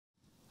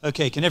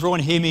Okay, can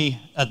everyone hear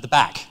me at the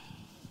back?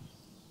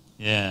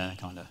 Yeah,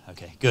 kind of.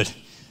 Okay, good.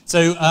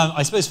 So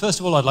I suppose, first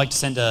of all, I'd like to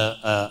send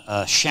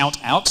a shout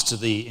out to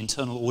the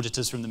internal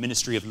auditors from the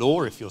Ministry of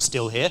Law, if you're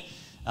still here.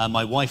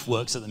 My wife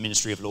works at the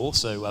Ministry of Law,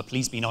 so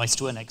please be nice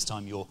to her next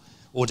time you're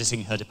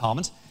auditing her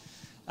department.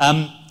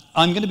 I'm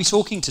going to be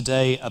talking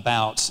today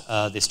about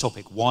this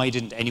topic, why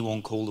didn't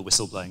anyone call the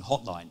whistleblowing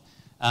hotline?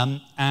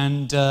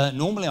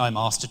 Normally I'm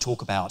asked to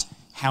talk about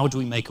how do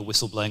we make a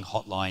whistleblowing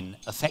hotline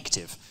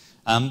effective?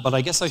 But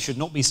I guess I should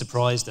not be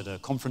surprised at a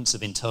conference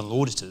of internal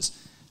auditors,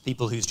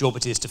 people whose job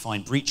it is to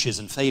find breaches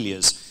and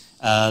failures,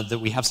 that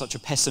we have such a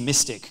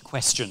pessimistic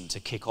question to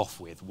kick off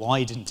with.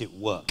 Why didn't it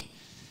work?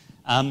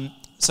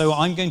 So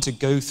I'm going to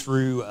go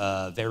through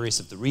various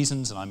of the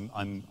reasons, and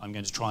I'm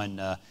going to try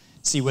and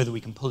see whether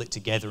we can pull it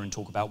together and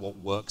talk about what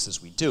works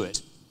as we do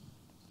it.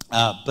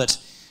 But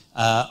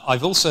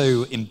I've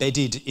also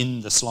embedded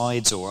in the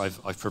slides, or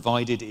I've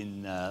provided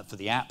in for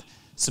the app,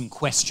 some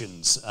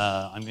questions.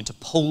 I'm going to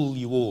poll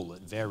you all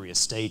at various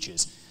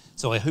stages.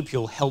 So I hope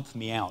you'll help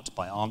me out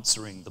by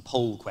answering the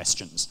poll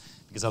questions,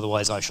 because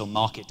otherwise I shall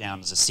mark it down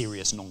as a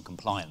serious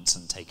non-compliance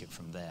and take it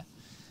from there.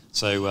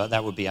 So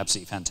that would be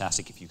absolutely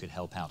fantastic if you could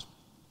help out.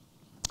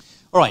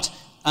 All right,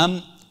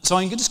 so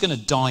I'm just going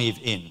to dive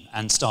in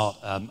and start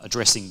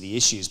addressing the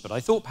issues, but I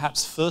thought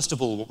perhaps first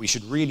of all what we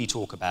should really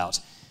talk about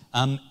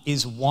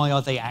is why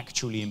are they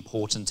actually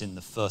important in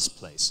the first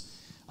place?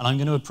 And I'm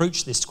going to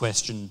approach this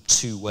question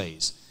two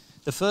ways.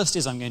 The first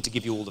is I'm going to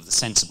give you all of the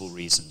sensible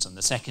reasons, and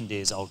the second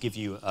is I'll give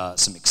you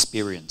some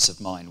experience of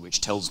mine which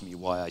tells me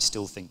why I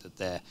still think that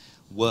they're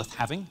worth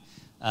having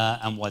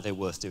and why they're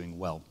worth doing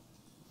well.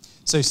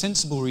 So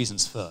sensible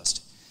reasons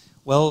first.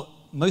 Well,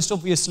 most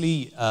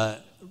obviously,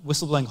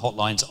 whistleblowing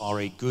hotlines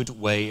are a good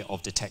way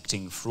of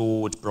detecting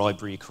fraud,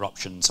 bribery,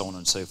 corruption, so on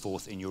and so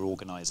forth in your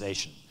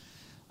organization.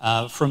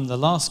 From the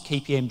last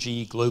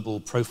KPMG Global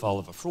Profile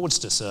of a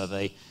Fraudster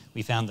survey,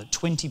 we found that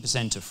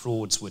 20% of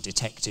frauds were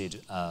detected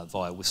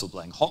via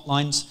whistleblowing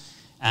hotlines,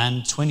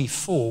 and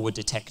 24 were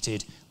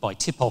detected by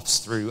tip-offs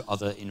through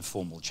other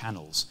informal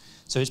channels.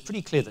 So it's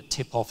pretty clear that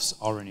tip-offs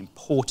are an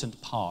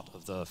important part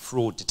of the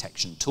fraud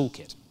detection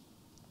toolkit.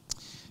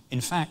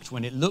 In fact,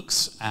 when we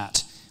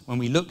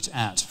looked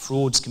at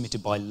frauds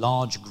committed by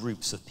large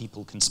groups of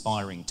people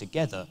conspiring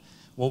together,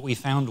 what we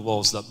found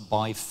was that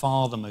by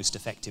far the most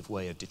effective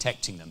way of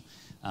detecting them,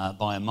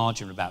 by a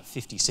margin of about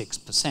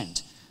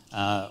 56%,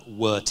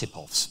 were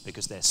tip-offs,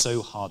 because they're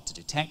so hard to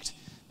detect,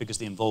 because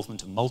the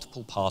involvement of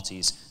multiple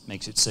parties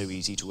makes it so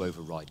easy to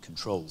override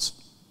controls.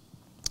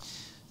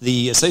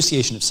 The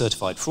Association of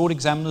Certified Fraud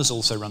Examiners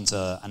also runs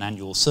an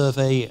annual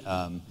survey,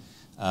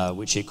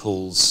 which it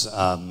calls,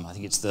 I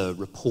think it's the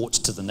Report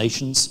to the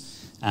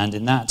Nations, and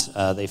in that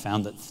they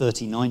found that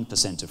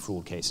 39% of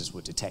fraud cases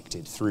were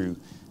detected through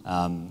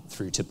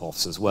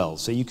tip-offs as well.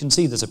 So you can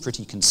see there's a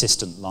pretty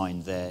consistent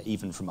line there,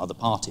 even from other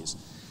parties.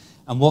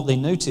 And what they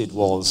noted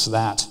was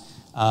that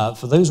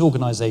for those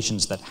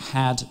organizations that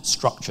had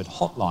structured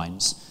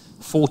hotlines,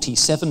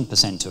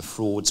 47% of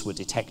frauds were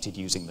detected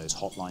using those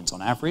hotlines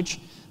on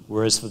average,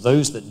 whereas for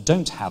those that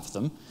don't have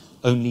them,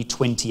 only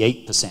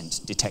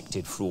 28%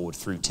 detected fraud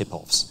through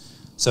tip-offs.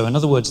 So in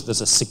other words,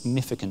 there's a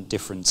significant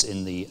difference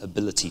in the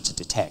ability to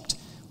detect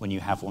when you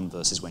have one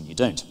versus when you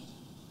don't.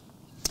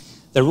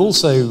 They're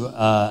also,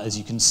 as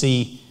you can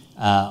see,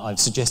 I've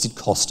suggested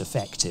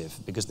cost-effective,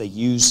 because they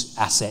use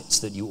assets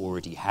that you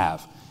already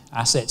have.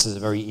 Assets is a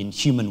very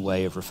inhuman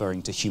way of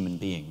referring to human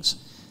beings.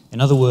 In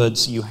other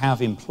words, you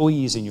have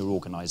employees in your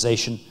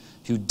organization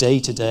who day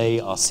to day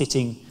are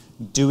sitting,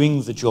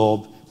 doing the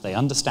job, they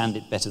understand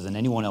it better than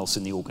anyone else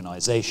in the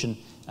organization,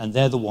 and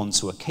they're the ones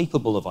who are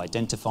capable of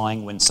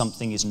identifying when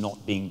something is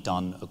not being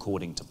done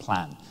according to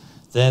plan.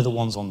 They're the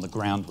ones on the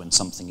ground when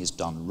something is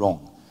done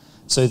wrong.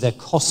 So they're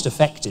cost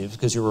effective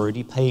because you're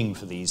already paying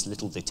for these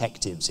little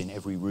detectives in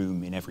every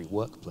room, in every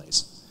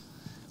workplace.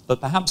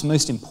 But perhaps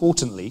most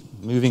importantly,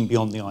 moving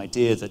beyond the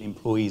idea that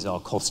employees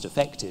are cost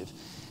effective,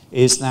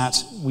 is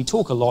that we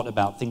talk a lot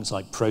about things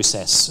like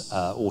process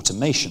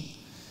automation.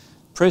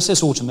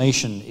 Process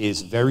automation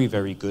is very,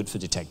 very good for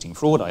detecting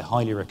fraud. I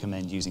highly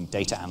recommend using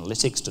data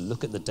analytics to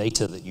look at the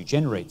data that you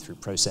generate through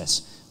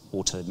process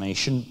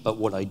automation. But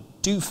what I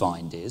do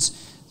find is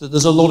that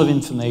there's a lot of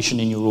information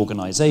in your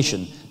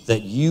organization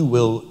that you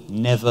will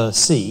never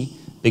see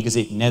because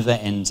it never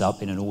ends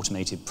up in an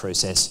automated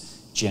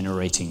process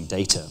generating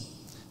data.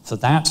 For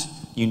that,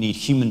 you need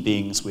human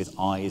beings with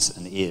eyes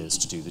and ears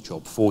to do the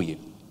job for you.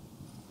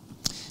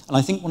 And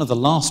I think one of the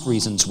last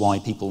reasons why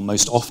people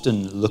most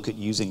often look at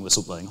using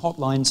whistleblowing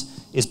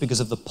hotlines is because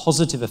of the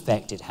positive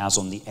effect it has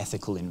on the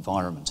ethical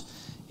environment.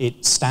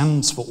 It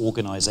stands for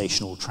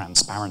organizational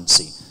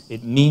transparency.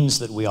 It means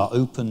that we are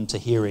open to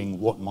hearing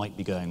what might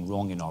be going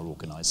wrong in our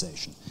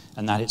organization,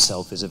 and that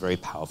itself is a very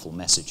powerful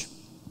message.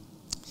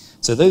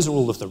 So those are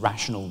all of the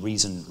rational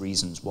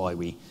reasons why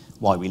we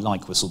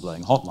like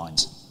whistleblowing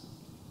hotlines.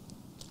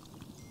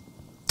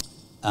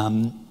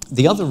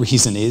 The other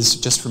reason is,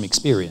 just from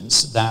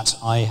experience, that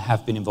I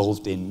have been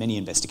involved in many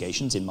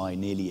investigations in my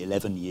nearly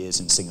 11 years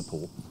in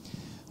Singapore,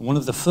 One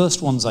of the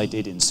first ones I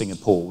did in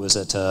Singapore was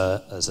at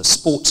as a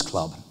sports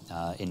club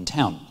in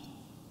town.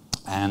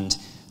 And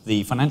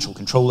the financial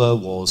controller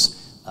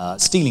was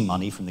stealing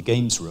money from the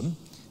games room,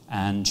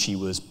 and she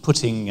was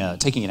taking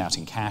it out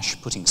in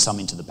cash, putting some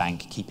into the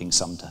bank, keeping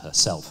some to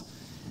herself.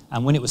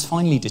 And when it was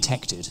finally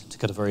detected, to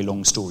cut a very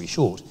long story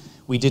short,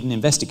 we did an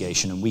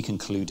investigation and we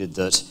concluded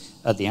that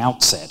at the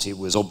outset it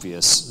was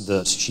obvious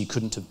that she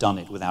couldn't have done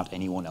it without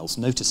anyone else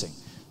noticing,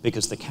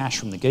 because the cash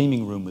from the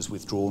gaming room was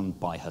withdrawn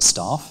by her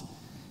staff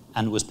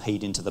and was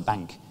paid into the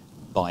bank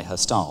by her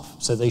staff.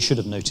 So they should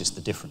have noticed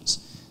the difference.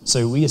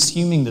 So we,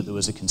 assuming that there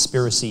was a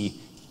conspiracy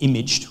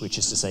imaged, which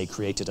is to say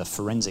created a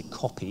forensic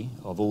copy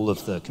of all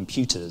of the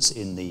computers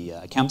in the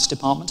accounts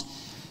department,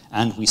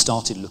 and we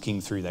started looking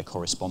through their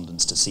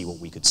correspondence to see what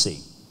we could see.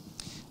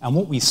 And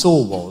what we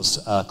saw was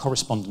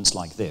correspondence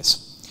like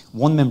this.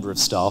 One member of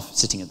staff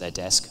sitting at their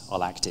desk,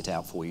 I'll act it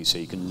out for you so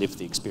you can live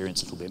the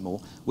experience a little bit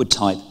more, would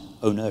type,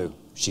 "Oh no,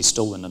 she's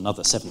stolen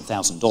another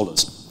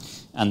 $7,000.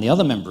 And the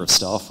other member of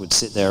staff would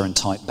sit there and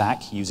type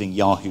back using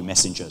Yahoo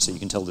Messenger, so you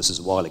can tell this is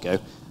a while ago,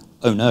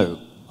 "Oh no,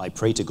 I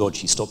pray to God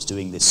she stops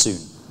doing this soon."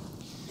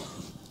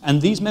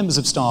 And these members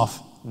of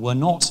staff were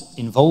not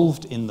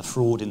involved in the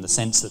fraud in the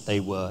sense that they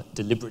were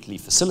deliberately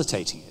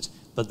facilitating it,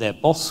 but their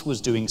boss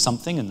was doing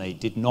something and they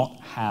did not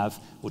have,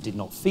 or did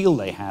not feel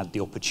they had,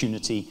 the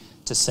opportunity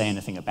to say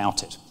anything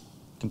about it.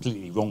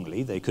 Completely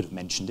wrongly, they could have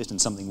mentioned it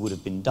and something would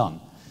have been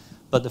done.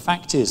 But the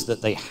fact is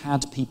that they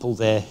had people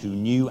there who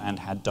knew and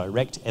had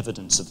direct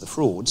evidence of the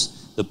frauds.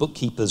 The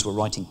bookkeepers were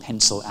writing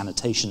pencil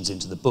annotations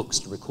into the books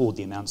to record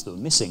the amounts that were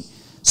missing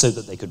so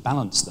that they could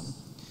balance them,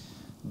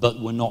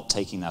 but were not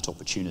taking that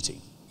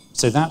opportunity.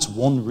 So that's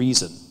one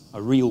reason,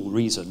 a real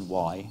reason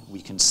why we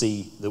can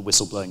see that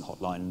whistleblowing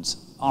hotlines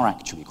are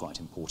actually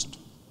quite important.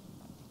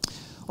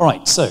 All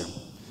right, so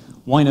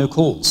why no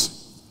calls?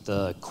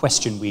 The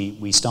question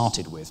we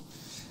started with.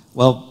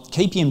 Well,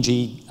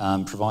 KPMG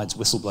provides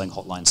whistleblowing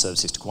hotline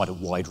services to quite a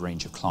wide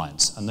range of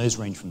clients, and those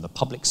range from the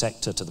public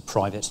sector to the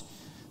private,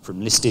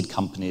 from listed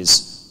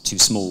companies to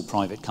small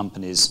private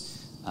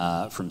companies,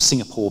 from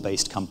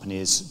Singapore-based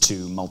companies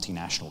to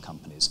multinational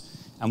companies.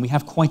 And we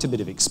have quite a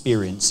bit of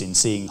experience in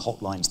seeing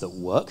hotlines that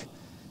work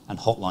and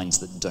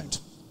hotlines that don't.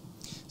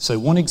 So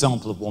one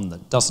example of one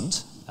that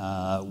doesn't,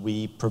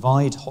 we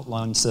provide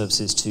hotline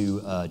services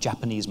to a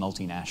Japanese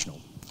multinational.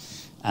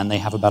 And they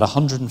have about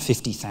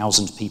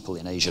 150,000 people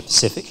in Asia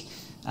Pacific,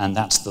 and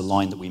that's the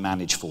line that we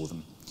manage for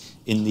them.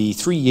 In the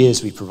 3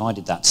 years we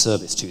provided that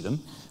service to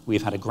them,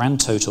 we've had a grand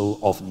total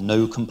of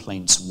no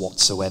complaints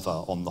whatsoever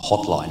on the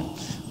hotline,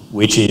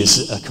 which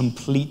is a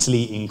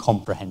completely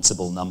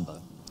incomprehensible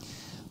number.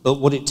 But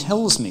what it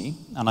tells me,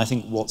 and I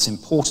think what's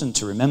important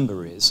to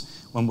remember is,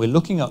 when we're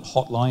looking at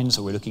hotlines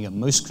or we're looking at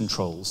most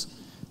controls,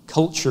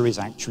 culture is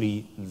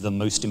actually the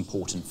most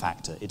important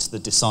factor. It's the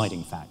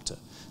deciding factor.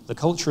 The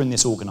culture in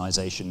this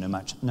organization, no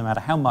matter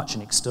how much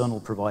an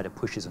external provider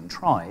pushes and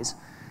tries,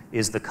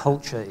 is the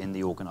culture in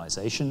the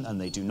organization,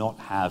 and they do not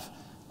have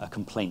a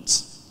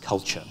complaints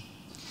culture.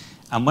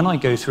 And when I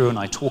go through and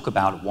I talk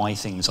about why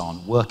things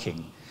aren't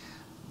working,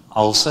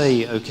 I'll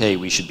say, okay,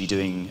 we should be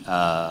doing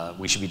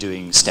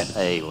step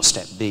A or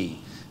step B.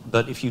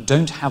 But if you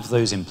don't have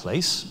those in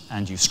place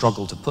and you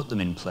struggle to put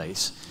them in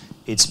place,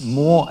 it's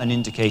more an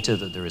indicator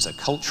that there is a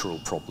cultural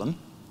problem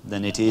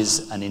than it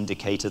is an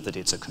indicator that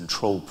it's a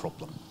control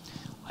problem.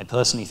 I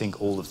personally think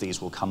all of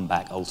these will come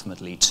back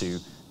ultimately to,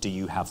 do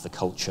you have the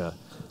culture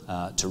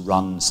to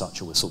run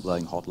such a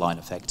whistleblowing hotline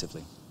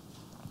effectively?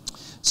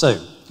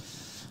 So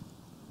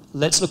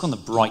let's look on the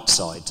bright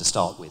side to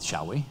start with,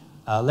 shall we?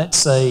 Let's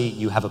say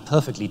you have a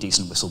perfectly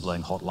decent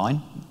whistleblowing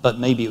hotline, but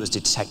maybe it was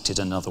detected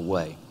another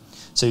way.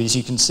 So as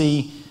you can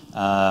see,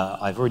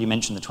 I've already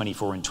mentioned the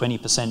 24 and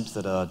 20%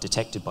 that are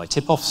detected by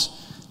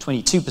tip-offs.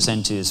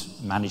 22%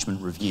 is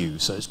management review.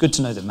 So it's good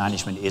to know that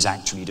management is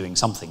actually doing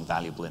something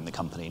valuable in the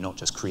company, not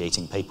just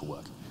creating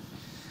paperwork.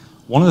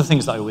 One of the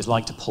things that I always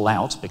like to pull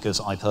out, because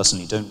I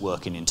personally don't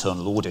work in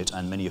internal audit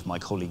and many of my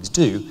colleagues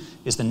do,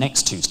 is the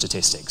next two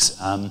statistics.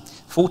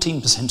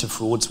 14% of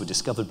frauds were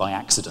discovered by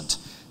accident,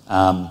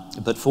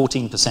 but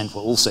 14%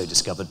 were also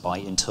discovered by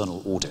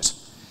internal audit.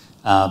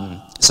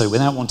 So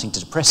without wanting to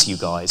depress you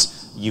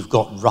guys, you've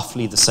got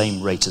roughly the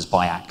same rate as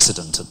by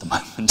accident at the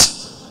moment.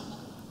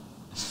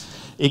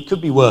 It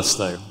could be worse,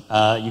 though.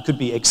 You could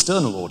be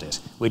external audit,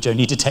 which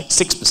only detects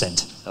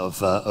 6%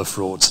 of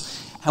frauds.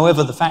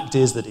 However, the fact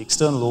is that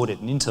external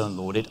audit and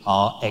internal audit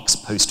are ex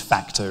post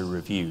facto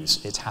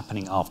reviews. It's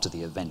happening after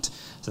the event.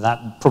 So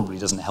that probably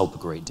doesn't help a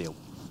great deal.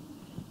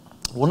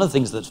 One of the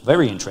things that's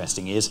very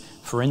interesting is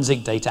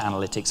forensic data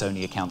analytics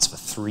only accounts for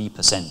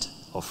 3%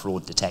 of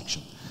fraud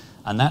detection.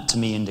 And that, to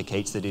me,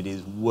 indicates that it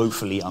is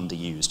woefully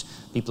underused.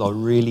 People are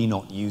really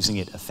not using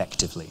it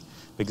effectively.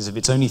 Because if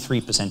it's only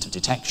 3% of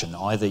detection,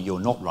 either you're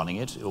not running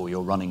it or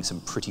you're running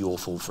some pretty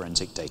awful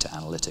forensic data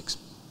analytics.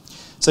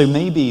 So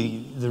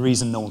maybe the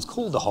reason no one's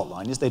called the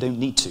hotline is they don't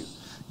need to.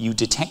 You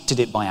detected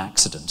it by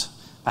accident.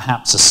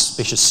 Perhaps a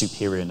suspicious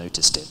superior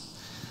noticed it.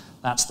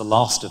 That's the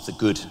last of the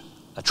good,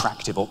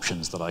 attractive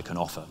options that I can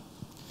offer.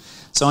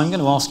 So I'm going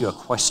to ask you a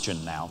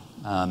question now,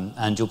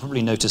 and you'll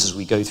probably notice as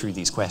we go through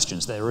these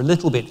questions, they're a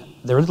little bit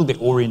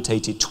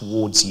orientated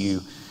towards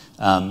you,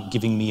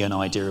 giving me an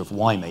idea of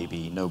why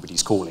maybe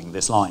nobody's calling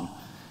this line.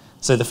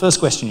 So the first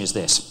question is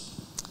this.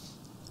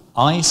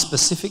 I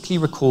specifically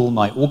recall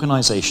my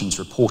organization's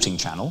reporting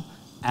channel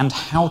and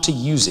how to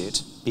use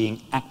it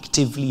being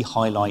actively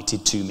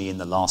highlighted to me in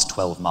the last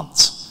 12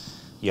 months.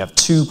 You have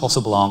two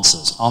possible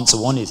answers. Answer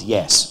one is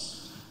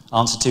yes.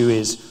 Answer two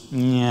is,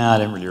 yeah, I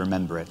don't really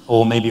remember it.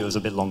 Or maybe it was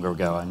a bit longer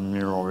ago, I'm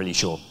not really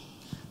sure.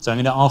 So I'm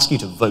going to ask you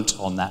to vote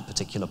on that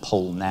particular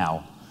poll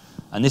now.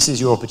 And this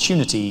is your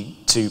opportunity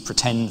to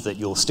pretend that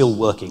you're still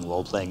working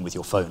while playing with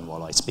your phone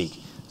while I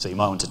speak. So you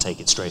might want to take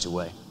it straight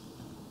away.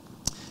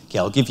 Okay,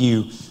 I'll give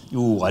you,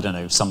 I don't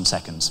know, some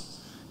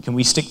seconds. Can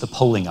we stick the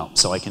polling up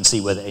so I can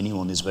see whether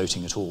anyone is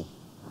voting at all?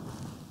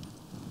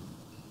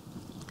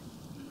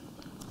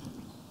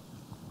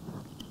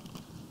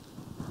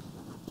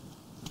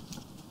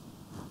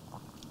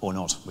 Or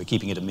not. We're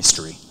keeping it a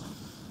mystery.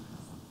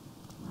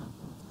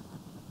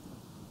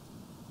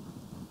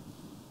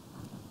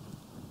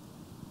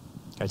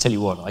 I tell you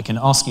what, I can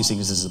ask you, seeing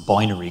as this is a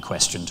binary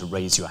question, to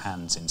raise your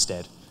hands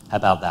instead. How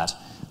about that?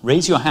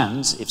 Raise your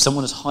hands if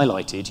someone has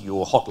highlighted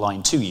your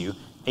hotline to you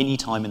any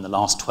time in the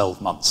last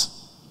 12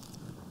 months.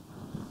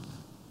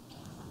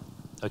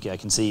 Okay, I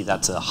can see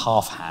that's a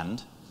half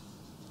hand.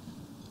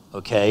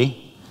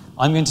 Okay,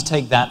 I'm going to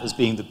take that as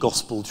being the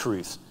gospel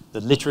truth,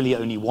 that literally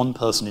only one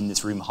person in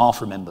this room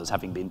half remembers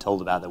having been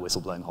told about their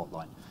whistleblowing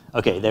hotline.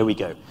 Okay, there we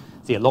go.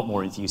 See, a lot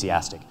more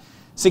enthusiastic.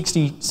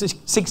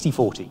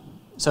 60-40.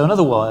 So in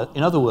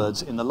other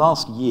words, in the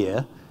last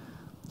year,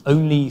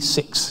 only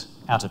 6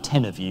 out of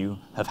 10 of you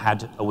have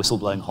had a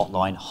whistleblowing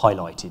hotline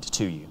highlighted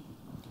to you,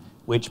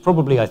 which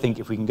probably, I think,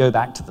 if we can go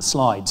back to the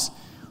slides,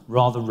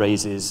 rather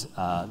raises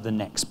the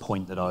next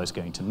point that I was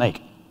going to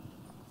make,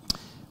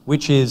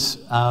 which is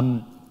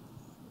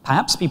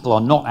perhaps people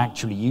are not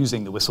actually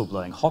using the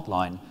whistleblowing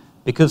hotline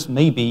because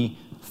maybe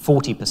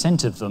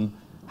 40% of them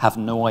have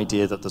no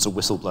idea that there's a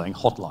whistleblowing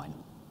hotline.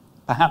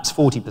 Perhaps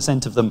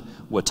 40% of them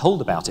were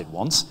told about it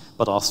once,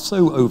 but are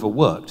so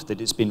overworked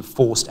that it's been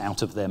forced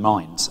out of their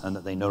minds and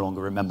that they no longer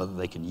remember that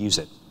they can use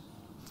it.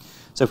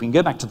 So if we can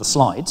go back to the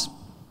slides.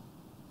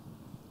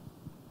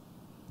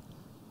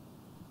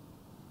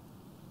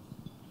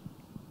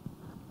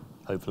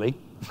 Hopefully,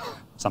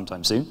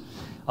 sometime soon.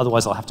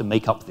 Otherwise, I'll have to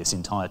make up this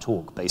entire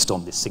talk based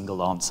on this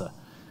single answer.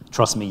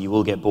 Trust me, you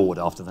will get bored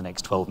after the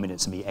next 12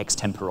 minutes of me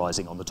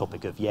extemporizing on the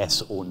topic of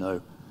yes or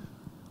no.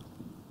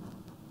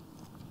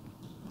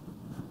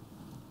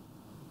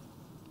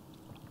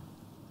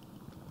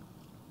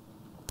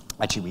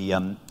 Actually,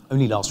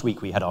 only last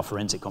week we had our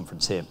forensic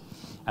conference here,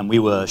 and we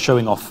were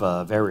showing off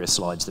various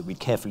slides that we'd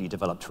carefully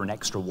developed for an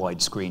extra wide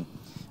screen.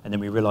 And then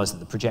we realized that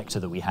the projector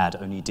that we had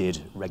only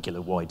did regular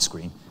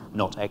widescreen,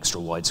 not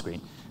extra widescreen.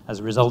 As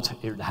a result,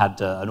 it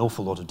had an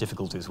awful lot of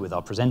difficulties with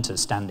our presenters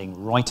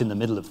standing right in the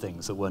middle of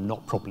things that were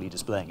not properly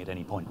displaying at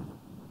any point.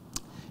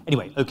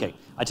 Anyway, okay,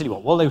 I tell you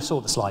what, while they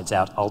sort the slides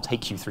out, I'll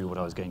take you through what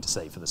I was going to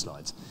say for the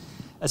slides.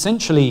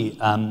 Essentially,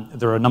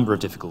 there are a number of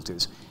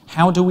difficulties.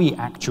 How do we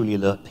actually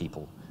alert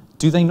people?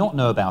 Do they not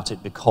know about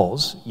it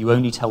because you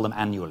only tell them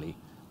annually,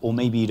 or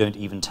maybe you don't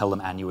even tell them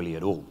annually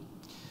at all?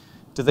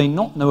 Do they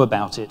not know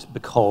about it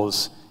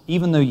because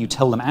even though you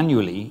tell them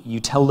annually, you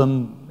tell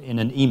them in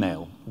an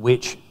email,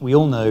 which we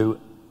all know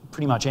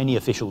pretty much any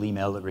official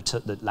email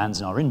that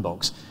lands in our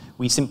inbox,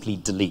 we simply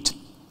delete?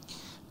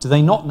 Do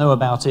they not know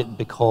about it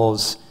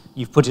because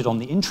you've put it on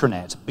the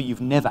intranet, but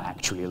you've never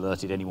actually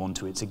alerted anyone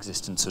to its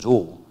existence at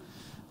all?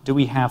 Do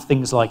we have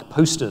things like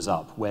posters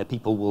up where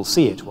people will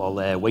see it while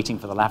they're waiting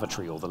for the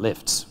lavatory or the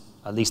lifts?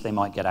 At least they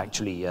might get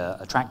actually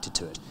attracted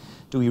to it.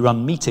 Do we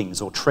run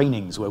meetings or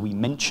trainings where we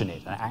mention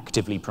it and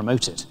actively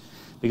promote it?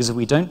 Because if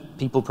we don't,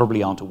 people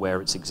probably aren't aware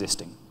it's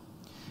existing.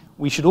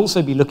 We should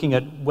also be looking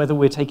at whether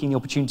we're taking the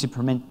opportunity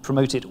to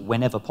promote it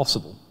whenever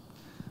possible.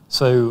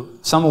 So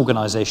some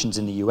organizations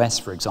in the US,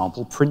 for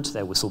example, print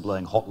their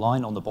whistleblowing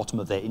hotline on the bottom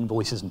of their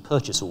invoices and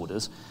purchase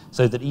orders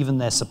so that even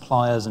their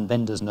suppliers and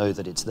vendors know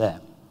that it's there.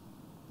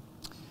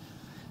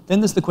 Then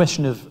there's the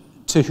question of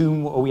to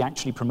whom are we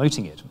actually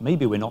promoting it?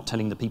 Maybe we're not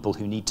telling the people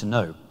who need to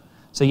know.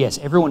 So yes,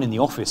 everyone in the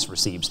office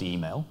receives the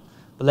email,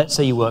 but let's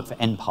say you work for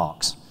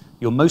NParks.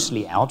 You're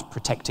mostly out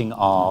protecting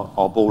our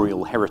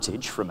arboreal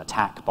heritage from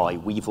attack by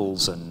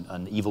weevils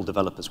and evil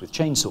developers with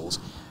chainsaws.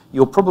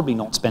 You're probably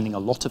not spending a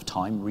lot of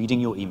time reading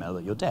your email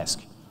at your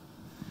desk.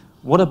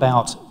 What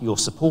about your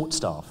support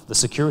staff, the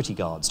security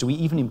guards? Do we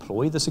even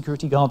employ the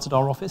security guards at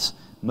our office?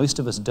 Most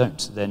of us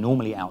don't. They're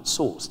normally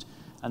outsourced.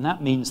 And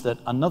that means that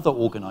another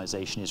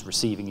organization is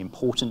receiving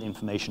important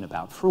information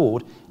about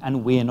fraud,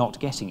 and we're not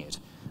getting it.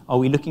 Are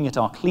we looking at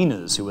our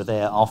cleaners who are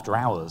there after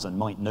hours and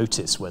might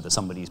notice whether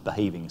somebody's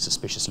behaving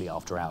suspiciously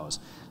after hours?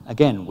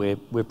 Again,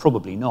 we're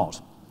probably not.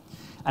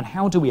 And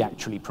how do we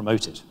actually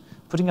promote it?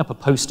 Putting up a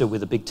poster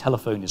with a big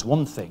telephone is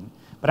one thing,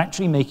 but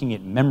actually making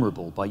it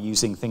memorable by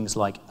using things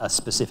like a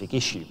specific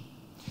issue.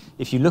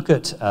 If you look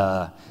at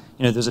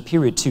You know, there was a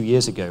period 2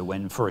 years ago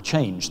when, for a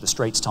change, the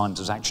Straits Times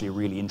was actually a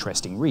really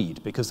interesting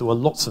read because there were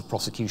lots of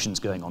prosecutions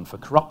going on for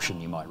corruption,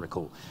 you might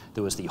recall.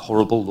 There was the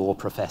horrible law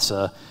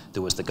professor,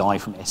 there was the guy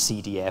from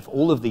SCDF,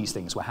 all of these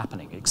things were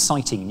happening.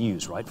 Exciting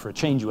news, right? For a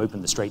change, you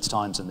opened the Straits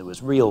Times and there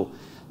was real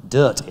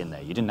dirt in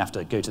there. You didn't have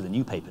to go to the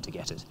newspaper to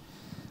get it.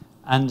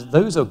 And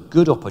those are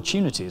good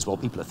opportunities while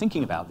people are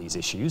thinking about these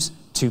issues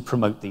to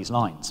promote these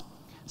lines.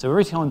 So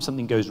every time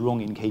something goes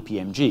wrong in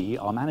KPMG,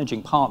 our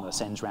managing partner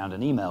sends around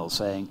an email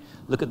saying,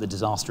 look at the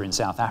disaster in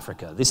South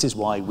Africa. This is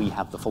why we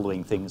have the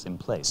following things in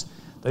place.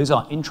 Those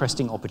are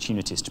interesting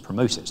opportunities to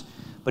promote it.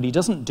 But he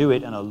doesn't do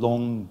it in a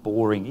long,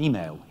 boring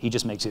email. He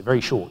just makes it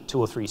very short, 2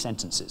 or 3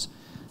 sentences,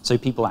 so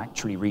people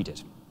actually read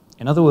it.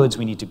 In other words,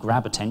 we need to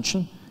grab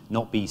attention,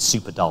 not be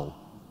super dull,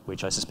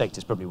 which I suspect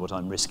is probably what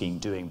I'm risking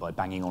doing by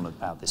banging on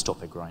about this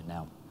topic right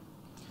now.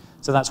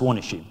 So that's one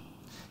issue.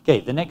 Okay,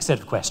 the next set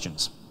of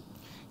questions.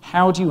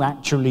 How do you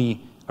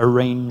actually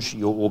arrange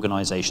your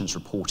organization's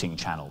reporting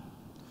channel?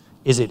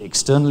 Is it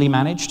externally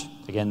managed?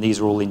 Again,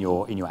 these are all in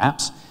your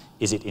apps.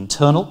 Is it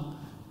internal,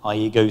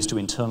 i.e. it goes to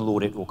internal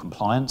audit or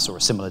compliance or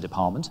a similar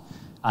department?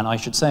 And I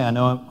should say, I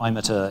know I'm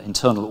at an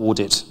internal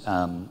audit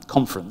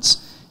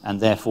conference, and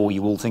therefore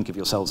you all think of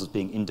yourselves as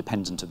being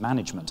independent of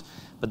management.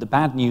 But the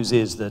bad news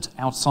is that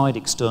outside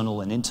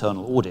external and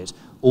internal audit,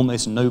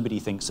 almost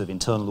nobody thinks of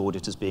internal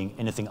audit as being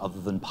anything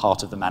other than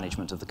part of the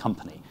management of the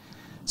company.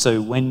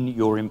 So when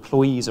your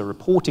employees are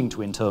reporting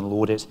to internal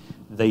audit,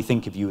 they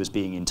think of you as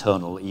being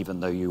internal, even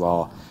though you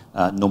are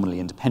nominally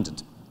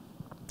independent.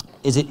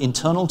 Is it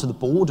internal to the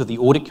board or the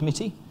audit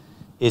committee?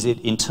 Is it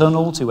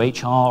internal to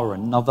HR or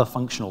another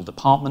functional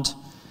department?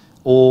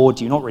 Or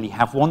do you not really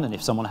have one, and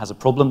if someone has a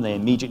problem, they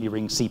immediately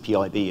ring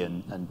CPIB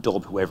and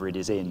dob whoever it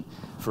is in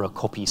for a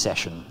copy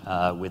session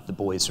with the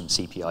boys from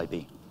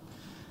CPIB?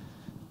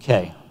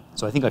 Okay,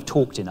 so I think I've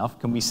talked enough.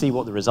 Can we see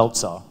what the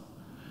results are?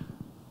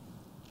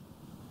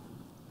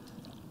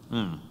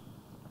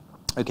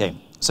 Okay,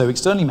 so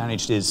externally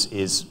managed is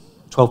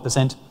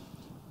 12%.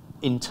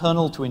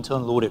 Internal to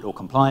internal audit or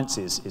compliance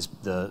is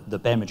the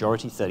bare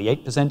majority,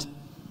 38%.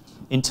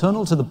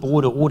 Internal to the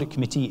board or audit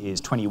committee is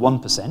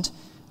 21%,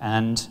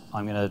 and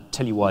I'm going to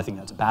tell you why I think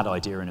that's a bad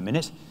idea in a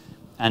minute.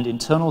 And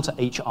internal to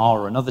HR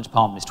or another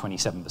department is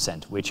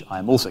 27%, which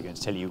I'm also going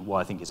to tell you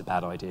why I think is a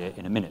bad idea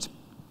in a minute.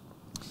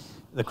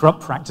 The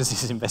Corrupt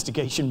Practices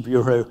Investigation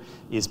Bureau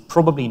is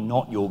probably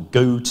not your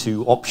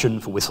go-to option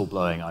for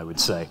whistleblowing, I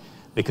would say,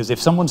 because if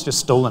someone's just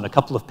stolen a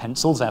couple of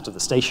pencils out of the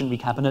stationery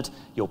cabinet,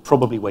 you're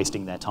probably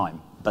wasting their time.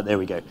 But there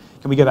we go.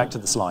 Can we go back to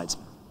the slides?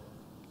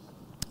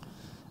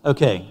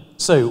 Okay,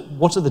 so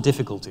what are the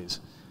difficulties?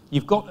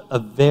 You've got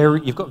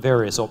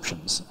various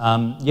options.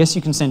 Yes,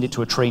 you can send it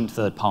to a trained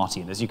third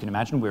party, and as you can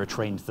imagine, we're a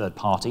trained third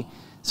party,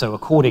 so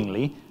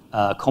accordingly,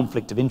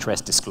 conflict of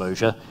interest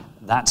disclosure,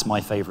 that's my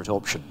favorite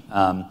option.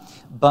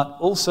 But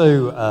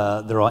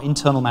also, there are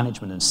internal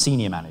management and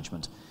senior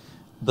management.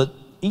 But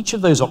each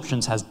of those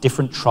options has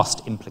different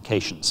trust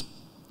implications.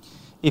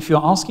 If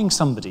you're asking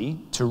somebody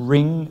to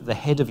ring the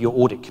head of your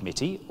audit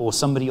committee or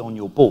somebody on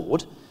your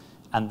board,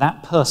 and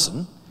that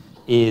person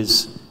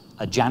is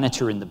a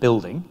janitor in the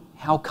building,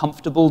 how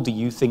comfortable do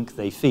you think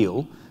they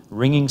feel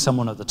ringing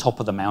someone at the top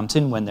of the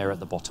mountain when they're at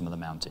the bottom of the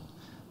mountain?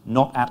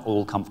 Not at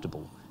all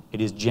comfortable.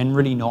 It is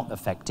generally not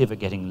effective at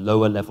getting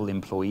lower-level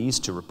employees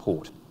to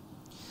report.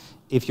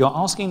 If you're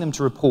asking them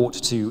to report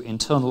to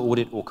internal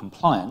audit or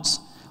compliance,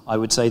 I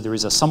would say there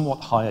is a somewhat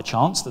higher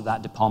chance that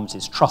that department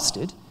is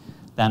trusted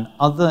than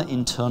other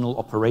internal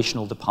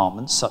operational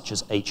departments such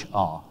as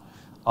HR.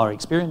 Our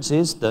experience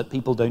is that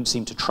people don't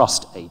seem to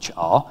trust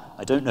HR.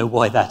 I don't know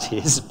why that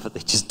is, but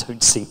they just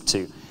don't seem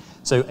to.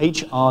 So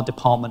HR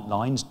department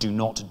lines do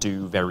not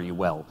do very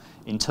well.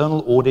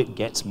 Internal audit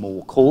gets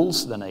more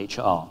calls than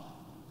HR.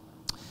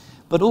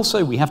 But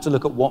also, we have to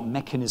look at what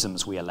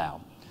mechanisms we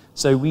allow.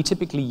 So we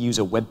typically use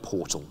a web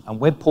portal, and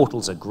web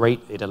portals are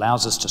great. It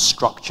allows us to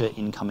structure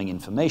incoming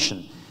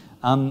information.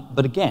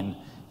 But again,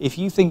 if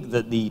you think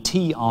that the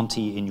tea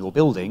auntie in your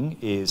building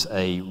is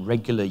a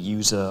regular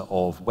user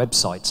of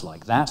websites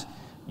like that,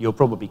 you're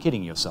probably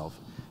kidding yourself.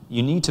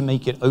 You need to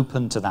make it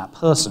open to that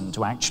person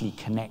to actually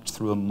connect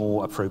through a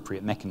more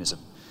appropriate mechanism.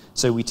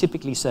 So we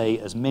typically say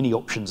as many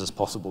options as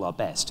possible are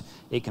best.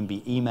 It can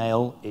be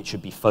email, it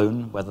should be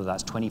phone, whether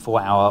that's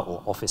 24-hour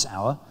or office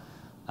hour.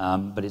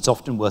 But it's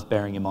often worth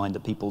bearing in mind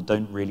that people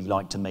don't really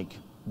like to make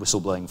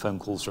whistleblowing phone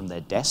calls from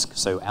their desk,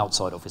 so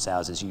outside office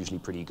hours is usually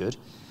pretty good.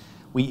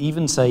 We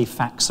even say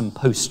fax and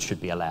post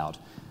should be allowed.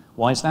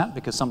 Why is that?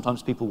 Because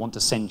sometimes people want to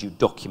send you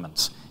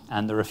documents,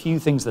 and there are a few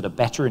things that are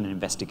better in an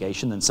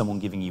investigation than someone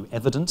giving you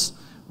evidence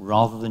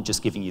rather than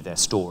just giving you their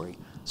story.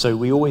 So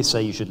we always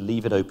say you should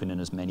leave it open in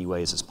as many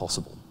ways as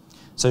possible.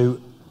 So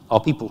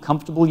are people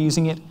comfortable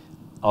using it?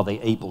 Are they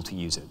able to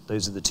use it?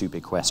 Those are the two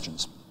big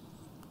questions.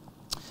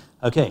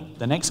 Okay,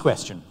 the next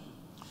question,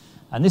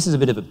 and this is a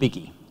bit of a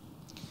biggie.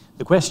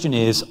 The question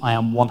is, I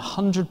am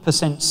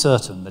 100%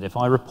 certain that if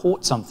I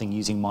report something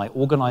using my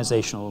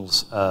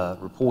organizational's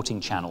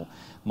reporting channel,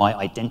 my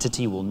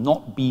identity will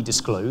not be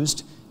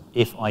disclosed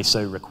if I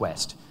so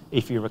request.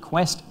 If you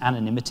request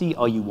anonymity,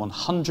 are you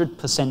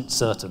 100%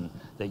 certain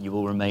that you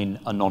will remain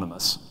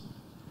anonymous?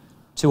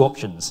 2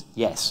 options.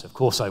 Yes, of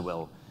course I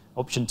will.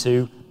 Option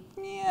 2,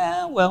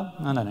 yeah, well,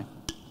 I don't know.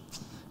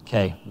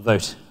 Okay,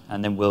 vote.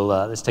 And then we'll,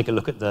 let's take a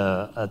look at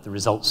the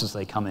results as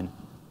they come in.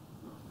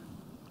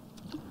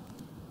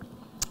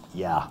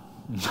 Yeah.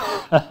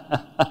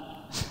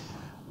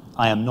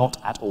 I am not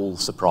at all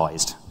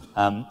surprised.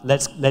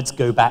 Let's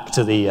go back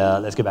to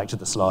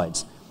the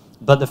slides.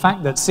 But the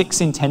fact that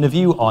 6 in 10 of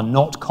you are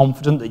not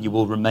confident that you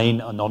will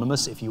remain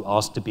anonymous if you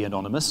ask to be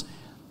anonymous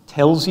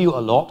tells you a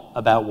lot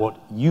about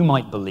what you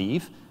might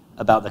believe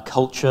about the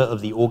culture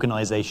of the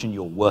organization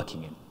you're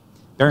working in.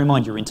 Bear in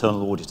mind your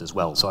internal audit as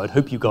well, so I'd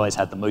hope you guys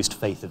had the most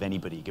faith of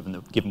anybody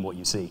given what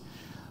you see.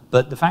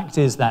 But the fact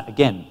is that,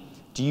 again,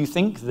 do you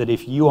think that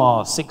if you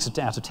are 6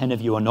 out of 10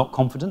 of you are not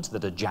confident,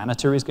 that a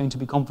janitor is going to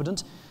be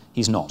confident?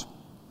 He's not.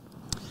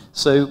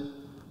 So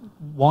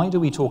why do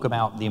we talk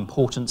about the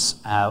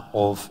importance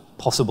of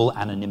possible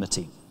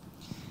anonymity?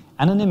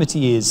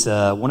 Anonymity is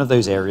one of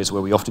those areas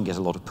where we often get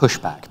a lot of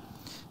pushback.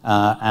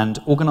 And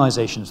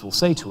organizations will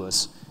say to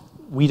us,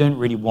 we don't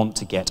really want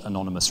to get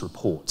anonymous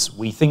reports.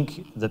 We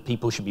think that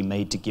people should be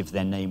made to give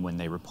their name when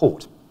they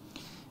report.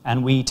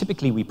 And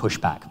typically we push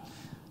back.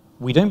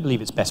 We don't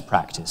believe it's best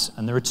practice,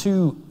 and there are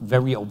 2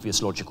 very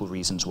obvious logical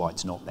reasons why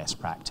it's not best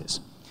practice.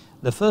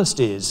 The first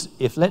is,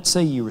 if let's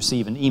say you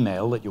receive an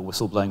email at your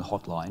whistleblowing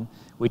hotline,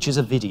 which is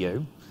a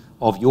video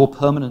of your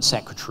permanent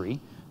secretary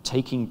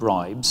taking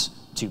bribes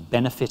to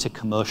benefit a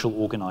commercial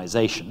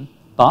organization,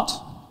 but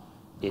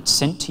it's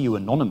sent to you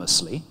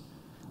anonymously,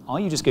 are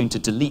you just going to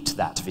delete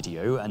that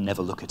video and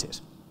never look at it?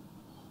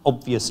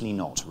 Obviously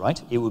not,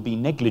 right? It would be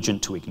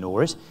negligent to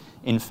ignore it.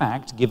 In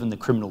fact, given the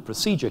criminal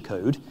procedure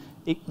code,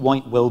 it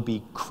might well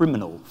be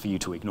criminal for you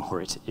to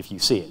ignore it if you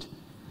see it.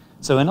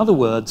 So in other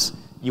words,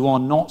 you are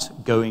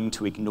not going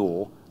to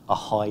ignore a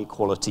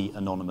high-quality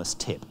anonymous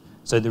tip.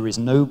 So there is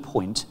no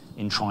point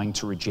in trying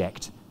to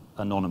reject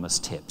anonymous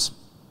tips.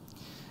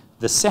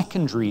 The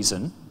second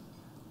reason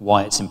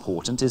why it's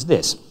important is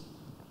this.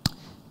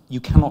 You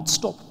cannot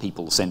stop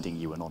people sending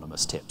you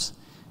anonymous tips.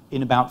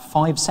 In about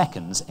 5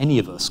 seconds, any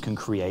of us can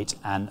create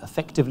an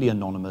effectively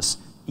anonymous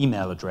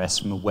email address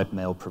from a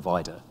webmail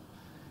provider.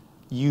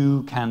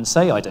 You can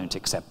say, I don't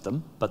accept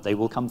them, but they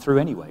will come through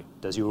anyway.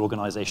 Does your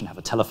organization have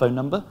a telephone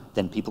number?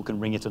 Then people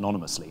can ring it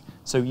anonymously.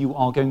 So you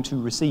are going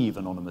to receive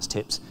anonymous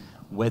tips,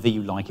 whether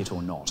you like it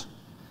or not.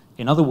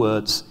 In other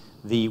words,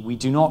 the we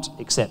do not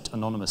accept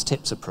anonymous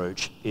tips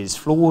approach is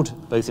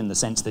flawed, both in the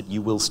sense that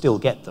you will still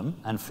get them,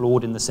 and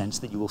flawed in the sense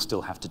that you will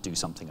still have to do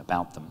something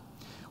about them.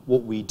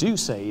 What we do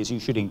say is you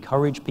should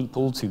encourage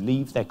people to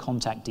leave their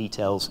contact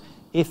details,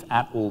 if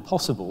at all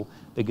possible,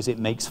 because it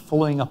makes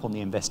following up on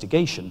the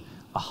investigation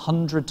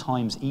 100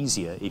 times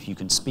easier if you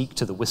can speak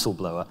to the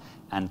whistleblower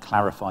and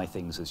clarify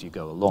things as you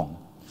go along.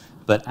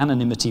 But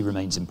anonymity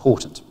remains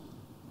important.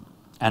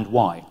 And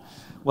why?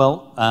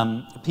 Well,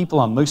 people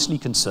are mostly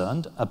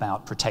concerned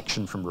about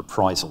protection from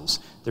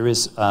reprisals. There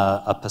is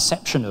a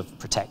perception of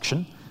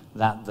protection,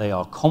 that they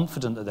are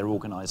confident that their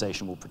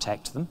organization will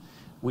protect them,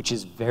 which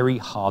is very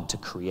hard to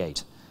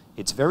create.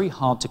 It's very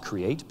hard to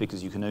create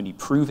because you can only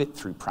prove it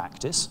through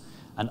practice,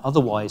 and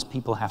otherwise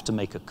people have to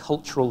make a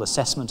cultural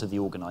assessment of the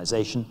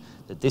organization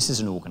that this is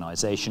an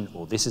organization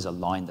or this is a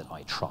line that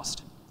I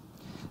trust.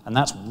 And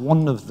that's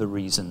one of the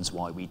reasons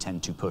why we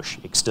tend to push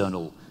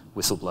external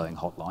whistleblowing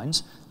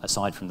hotlines,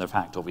 aside from the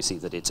fact, obviously,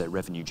 that it's a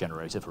revenue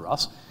generator for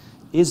us,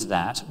 is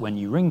that when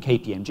you ring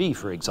KPMG,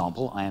 for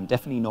example, I am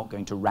definitely not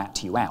going to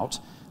rat you out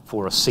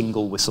for a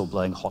single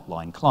whistleblowing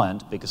hotline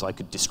client because I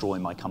could destroy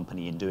my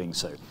company in doing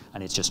so,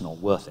 and it's just not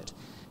worth it.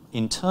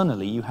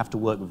 Internally, you have to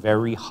work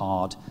very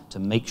hard to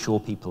make sure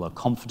people are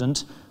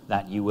confident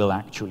that you will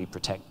actually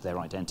protect their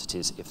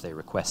identities if they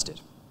request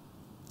it.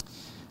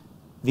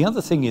 The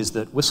other thing is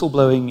that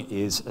whistleblowing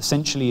is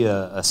essentially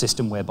a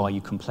system whereby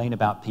you complain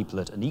about people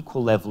at an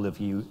equal level of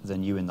you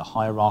than you in the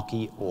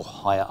hierarchy or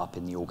higher up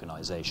in the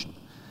organization.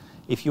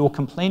 If you're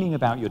complaining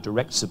about your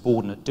direct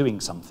subordinate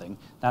doing something,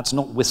 that's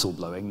not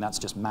whistleblowing, that's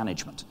just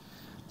management.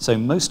 So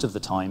most of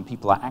the time,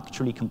 people are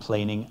actually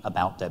complaining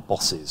about their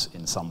bosses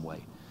in some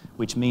way,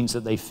 which means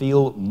that they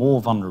feel more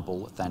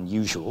vulnerable than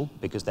usual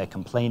because they're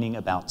complaining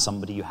about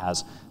somebody who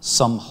has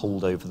some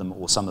hold over them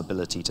or some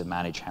ability to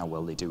manage how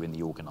well they do in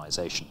the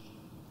organization.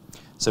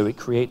 So it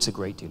creates a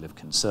great deal of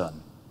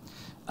concern.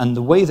 And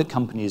the way that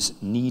companies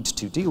need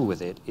to deal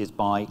with it is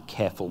by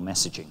careful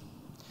messaging.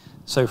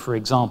 So for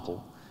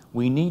example,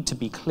 we need to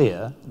be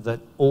clear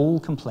that all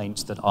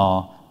complaints that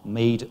are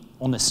made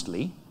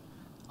honestly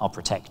are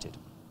protected,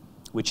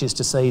 which is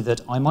to say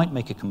that I might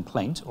make a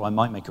complaint or I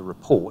might make a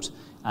report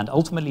and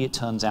ultimately it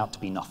turns out to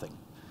be nothing.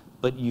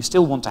 But you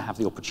still want to have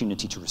the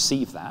opportunity to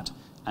receive that,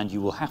 and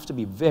you will have to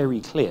be very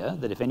clear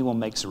that if anyone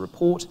makes a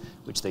report,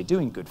 which they do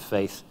in good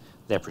faith,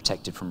 they're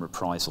protected from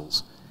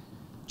reprisals.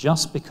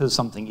 Just because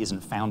something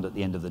isn't found at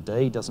the end of the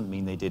day doesn't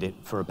mean they did it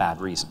for a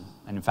bad reason.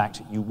 And in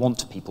fact, you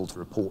want people to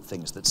report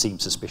things that seem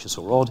suspicious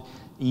or odd,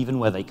 even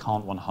where they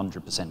can't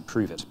 100%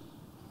 prove it.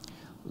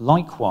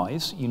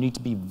 Likewise, you need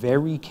to be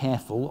very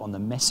careful on the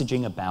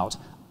messaging about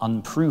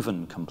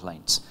unproven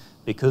complaints,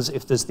 because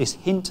if there's this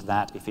hint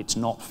that if it's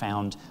not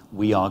found,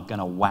 we are going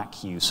to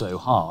whack you so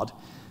hard,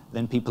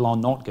 then people are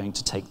not going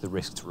to take the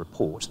risk to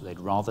report. They'd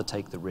rather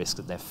take the risk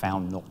that they're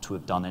found not to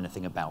have done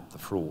anything about the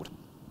fraud.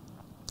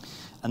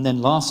 And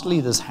then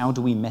lastly, there's how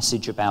do we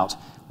message about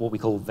what we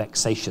call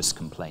vexatious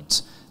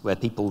complaints, where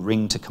people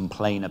ring to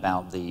complain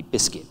about the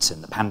biscuits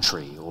in the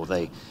pantry, or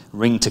they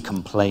ring to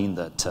complain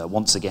that,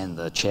 once again,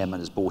 the chairman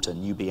has bought a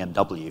new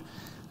BMW,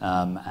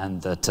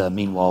 and that,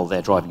 meanwhile,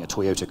 they're driving a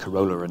Toyota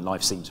Corolla and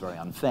life seems very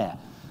unfair.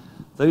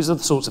 Those are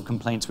the sorts of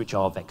complaints which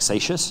are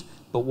vexatious,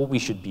 but what we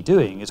should be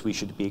doing is we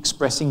should be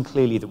expressing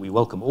clearly that we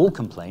welcome all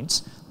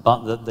complaints,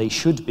 but that they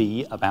should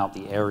be about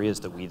the areas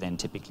that we then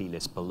typically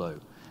list below.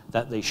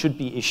 That they should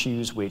be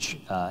issues which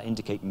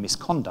indicate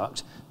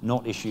misconduct,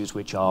 not issues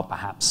which are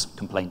perhaps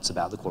complaints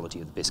about the quality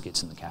of the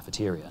biscuits in the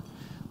cafeteria.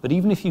 But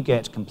even if you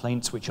get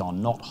complaints which are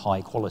not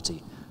high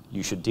quality,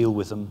 you should deal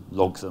with them,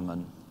 log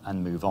them,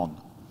 and move on.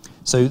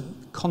 So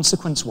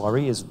consequence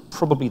worry is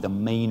probably the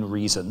main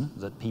reason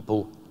that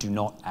people do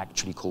not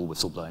actually call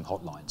whistleblowing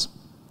hotlines.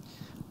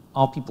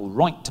 Are people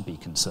right to be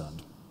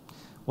concerned?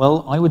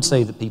 Well, I would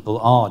say that people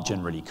are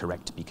generally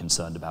correct to be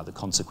concerned about the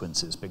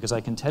consequences, because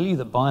I can tell you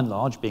that by and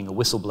large, being a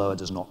whistleblower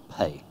does not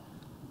pay.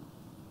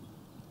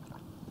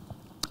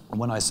 And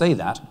when I say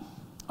that,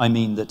 I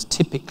mean that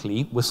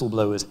typically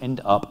whistleblowers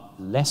end up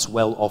less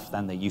well off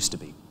than they used to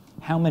be.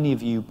 How many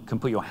of you can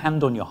put your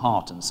hand on your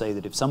heart and say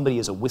that if somebody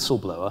is a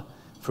whistleblower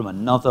from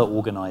another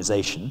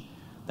organization,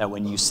 that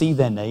when you see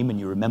their name and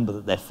you remember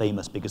that they're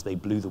famous because they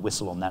blew the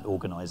whistle on that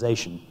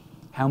organization,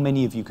 how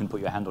many of you can put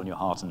your hand on your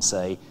heart and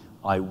say,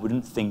 I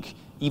wouldn't think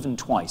even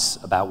twice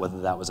about whether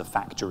that was a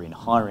factor in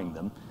hiring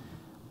them,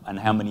 and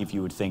how many of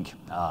you would think,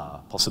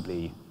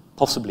 possibly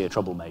a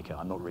troublemaker,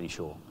 I'm not really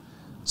sure.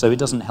 So it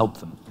doesn't help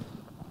them.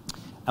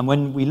 And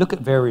when we look at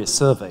various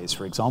surveys,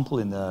 for example,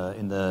 in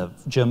the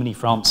Germany,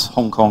 France,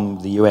 Hong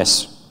Kong, the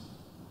US,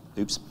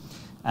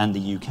 and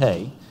the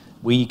UK,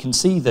 we can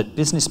see that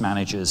business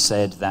managers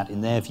said that, in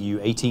their view,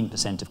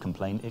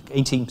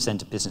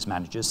 18% of business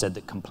managers said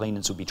that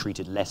complainants would be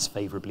treated less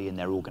favorably in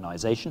their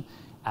organization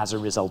as a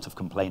result of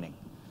complaining.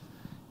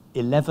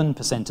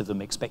 11% of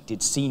them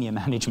expected senior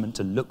management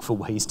to look for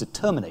ways to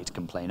terminate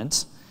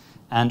complainants,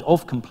 and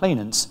of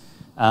complainants,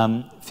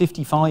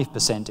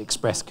 55%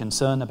 expressed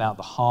concern about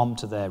the harm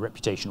to their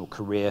reputational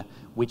career,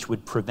 which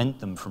would prevent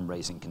them from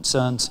raising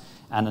concerns,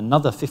 and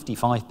another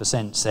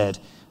 55% said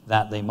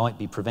that they might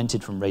be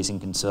prevented from raising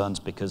concerns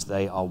because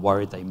they are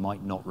worried they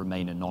might not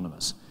remain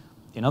anonymous.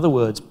 In other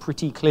words,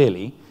 pretty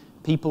clearly,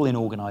 people in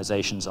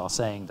organizations are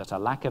saying that a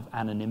lack of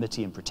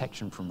anonymity and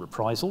protection from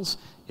reprisals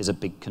is a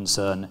big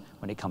concern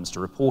when it comes to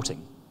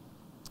reporting.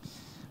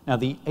 Now,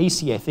 the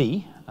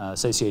ACFE,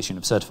 Association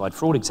of Certified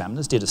Fraud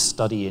Examiners, did a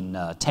study in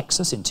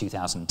Texas in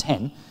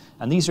 2010,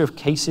 and these are of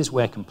cases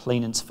where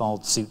complainants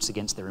filed suits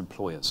against their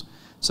employers.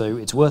 So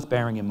it's worth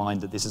bearing in mind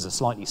that this is a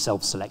slightly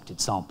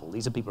self-selected sample.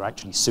 These are people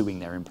actually suing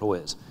their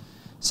employers.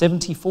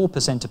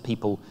 74% of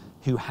people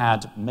who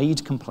had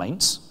made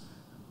complaints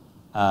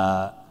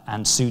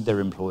and sued their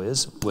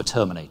employers were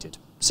terminated.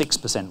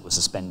 6% were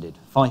suspended,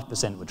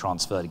 5% were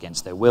transferred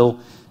against their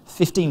will,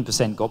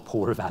 15% got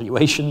poor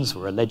evaluations,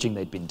 were alleging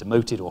they'd been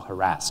demoted or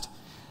harassed.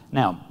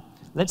 Now,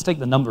 let's take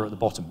the number at the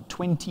bottom.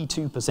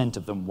 22%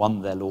 of them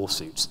won their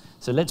lawsuits.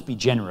 So let's be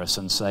generous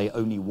and say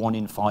only 1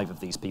 in 5 of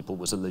these people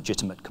was a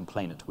legitimate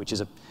complainant, which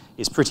is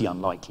pretty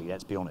unlikely,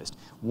 let's be honest.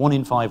 1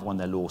 in 5 won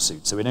their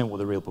lawsuits, so we don't know what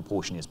the real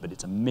proportion is, but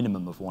it's a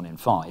minimum of 1 in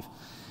 5.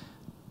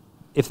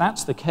 If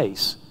that's the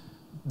case,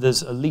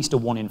 there's at least a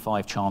 1 in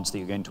 5 chance that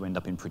you're going to end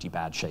up in pretty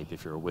bad shape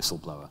if you're a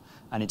whistleblower.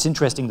 And it's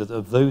interesting that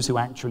of those who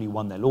actually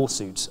won their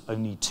lawsuits,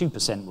 only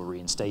 2% were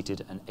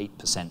reinstated and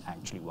 8%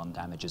 actually won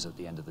damages at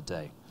the end of the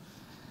day.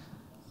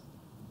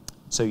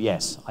 So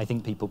yes, I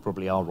think people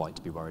probably are right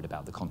to be worried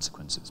about the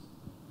consequences.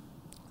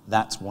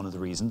 That's one of the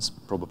reasons,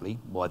 probably,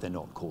 why they're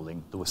not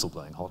calling the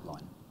whistleblowing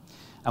hotline.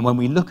 And when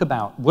we look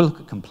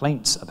at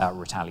complaints about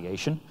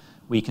retaliation,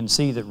 we can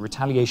see that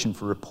retaliation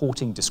for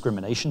reporting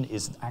discrimination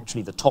is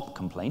actually the top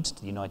complaint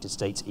to the United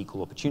States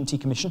Equal Opportunity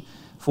Commission.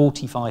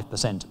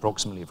 45%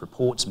 approximately of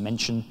reports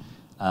mention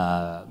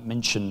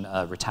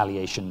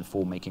retaliation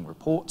for making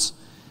reports.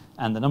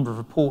 And the number of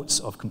reports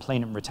of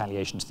complainant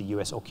retaliation to the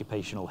US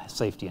Occupational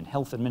Safety and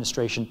Health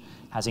Administration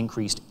has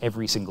increased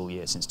every single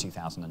year since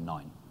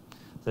 2009.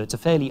 So it's a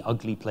fairly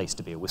ugly place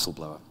to be a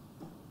whistleblower.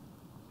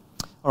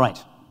 All right,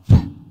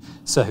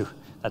 so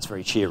that's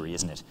very cheery,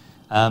 isn't it?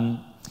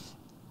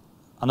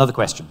 Another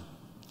question.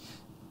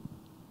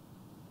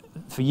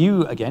 For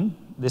you, again,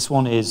 this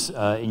one is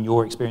in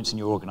your experience in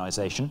your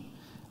organization,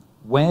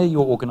 where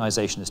your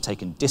organization has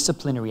taken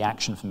disciplinary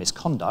action for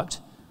misconduct,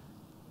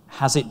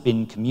 has it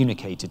been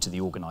communicated to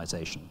the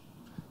organization?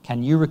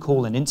 Can you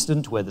recall an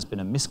incident where there's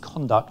been a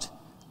misconduct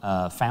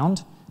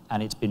found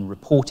and it's been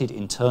reported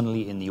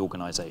internally in the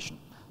organization?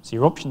 So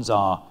your options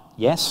are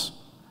yes,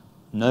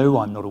 no,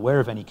 I'm not aware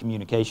of any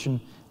communication,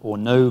 or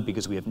no,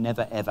 because we have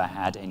never ever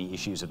had any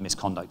issues of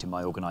misconduct in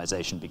my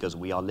organization because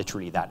we are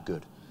literally that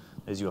good.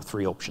 Those are your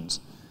three options.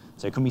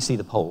 So can we see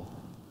the poll?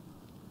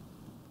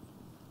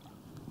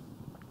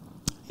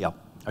 Yeah.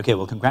 Okay,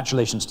 well,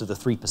 congratulations to the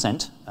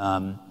 3%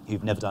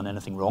 who've never done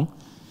anything wrong.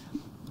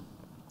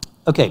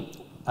 Okay,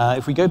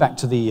 if we go back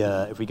to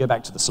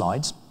the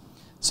slides.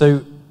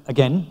 So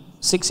again,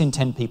 6 in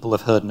 10 people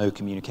have heard no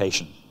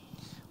communication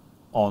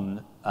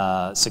on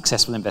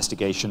successful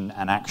investigation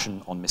and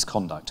action on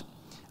misconduct.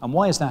 And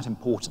why is that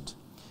important?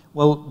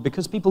 Well,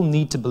 because people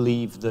need to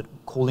believe that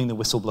calling the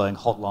whistleblowing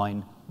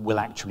hotline will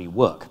actually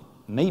work.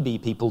 Maybe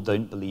people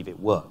don't believe it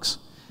works,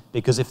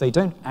 because if they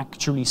don't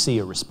actually see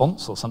a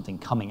response or something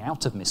coming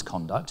out of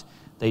misconduct,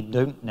 they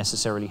don't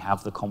necessarily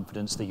have the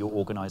confidence that your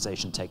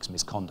organization takes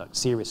misconduct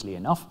seriously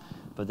enough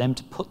for them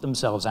to put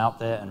themselves out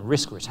there and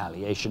risk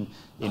retaliation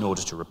in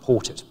order to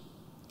report it.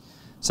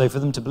 So for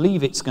them to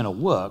believe it's going to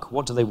work,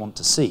 what do they want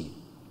to see?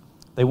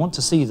 They want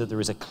to see that there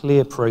is a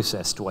clear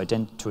process to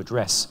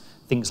address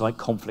things like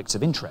conflicts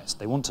of interest.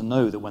 They want to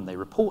know that when they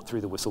report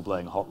through the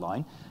whistleblowing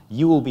hotline,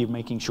 you will be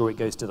making sure it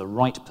goes to the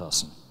right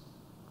person.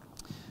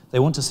 They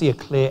want to see a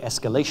clear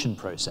escalation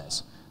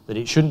process, that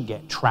it shouldn't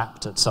get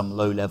trapped at some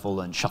low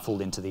level and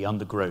shuffled into the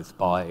undergrowth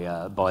by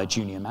a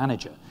junior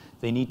manager.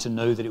 They need to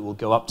know that it will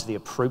go up to the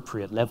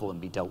appropriate level and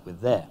be dealt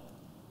with there.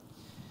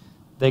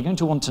 They're going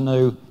to want to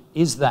know,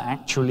 is there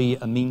actually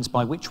a means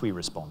by which we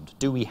respond?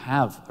 Do we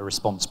have a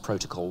response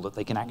protocol that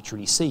they can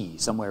actually see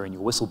somewhere in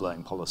your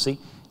whistleblowing policy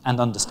and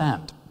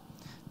understand?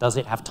 Does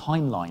it have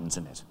timelines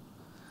in it?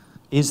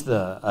 Is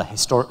there a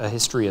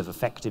history of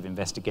effective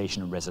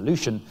investigation and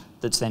resolution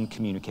that's then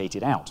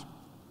communicated out?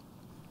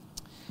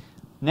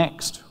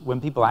 Next,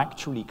 when people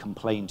actually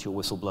complain to your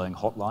whistleblowing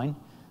hotline,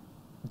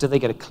 do they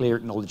get a clear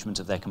acknowledgement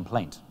of their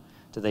complaint?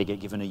 Do they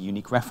get given a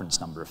unique reference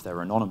number if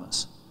they're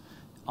anonymous?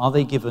 Are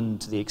they given,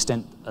 to the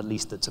extent at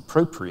least that's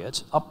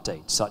appropriate,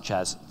 updates such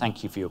as,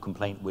 thank you for your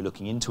complaint, we're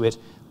looking into it,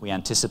 we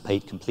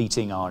anticipate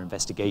completing our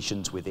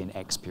investigations within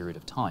X period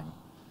of time?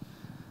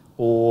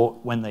 Or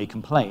when they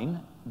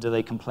complain, do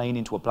they complain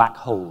into a black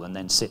hole and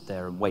then sit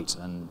there and wait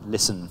and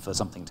listen for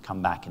something to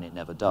come back and it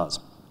never does?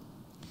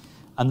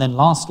 And then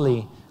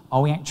lastly,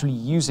 are we actually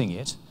using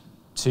it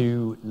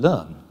to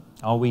learn?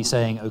 Are we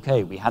saying,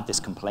 okay, we had this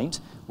complaint,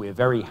 we're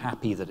very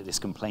happy that this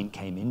complaint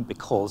came in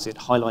because it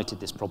highlighted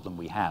this problem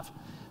we have.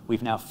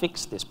 We've now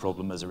fixed this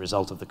problem as a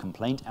result of the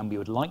complaint, and we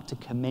would like to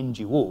commend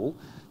you all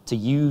to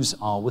use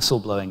our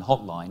whistleblowing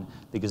hotline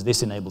because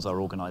this enables our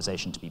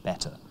organization to be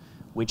better,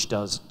 which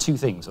does two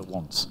things at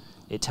once.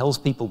 It tells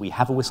people we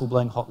have a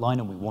whistleblowing hotline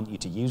and we want you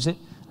to use it,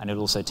 and it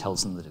also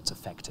tells them that it's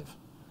effective.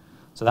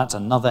 So that's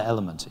another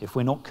element. If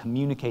we're not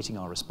communicating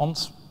our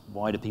response,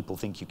 why do people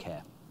think you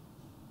care?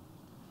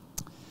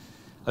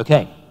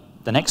 Okay,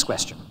 the next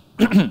question.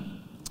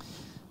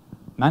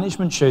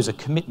 Management shows a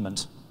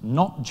commitment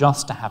not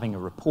just to having a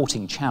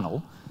reporting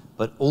channel,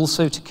 but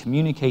also to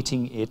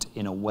communicating it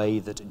in a way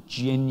that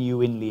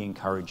genuinely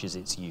encourages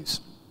its use.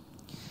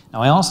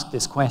 Now, I ask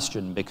this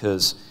question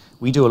because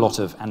we do a lot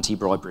of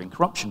anti-bribery and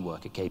corruption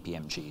work at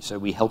KPMG, so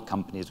we help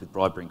companies with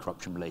bribery and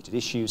corruption-related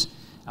issues,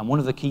 and one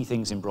of the key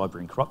things in bribery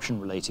and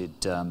corruption-related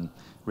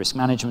risk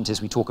management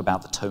is we talk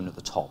about the tone at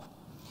the top.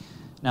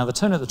 Now, the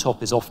tone at the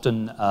top is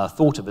often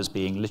thought of as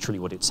being literally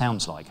what it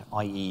sounds like,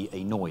 i.e.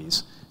 a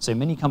noise. So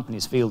many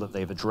companies feel that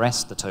they've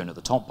addressed the tone at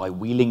the top by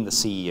wheeling the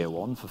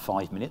CEO on for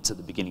 5 minutes at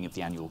the beginning of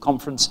the annual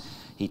conference.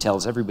 He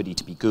tells everybody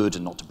to be good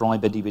and not to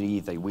bribe anybody.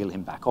 They wheel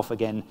him back off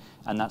again,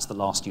 and that's the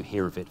last you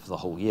hear of it for the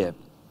whole year.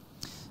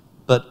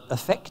 But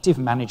effective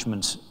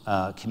management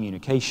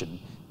communication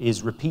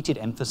is repeated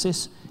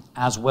emphasis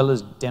as well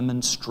as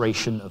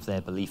demonstration of their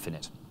belief in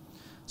it.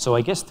 So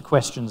I guess the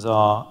questions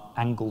are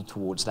angled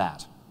towards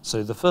that.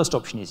 So the first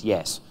option is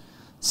yes.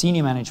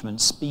 Senior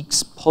management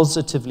speaks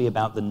positively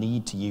about the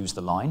need to use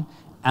the line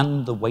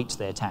and the weight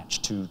they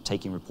attach to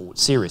taking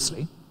reports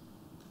seriously.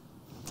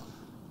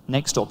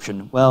 Next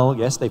option, well,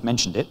 yes, they've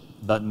mentioned it,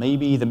 but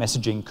maybe the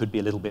messaging could be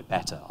a little bit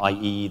better,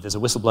 i.e. there's a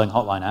whistleblowing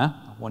hotline, I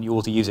want you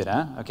all to use it,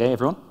 okay,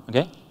 everyone?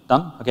 Okay,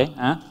 done? Okay,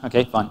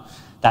 okay, fine.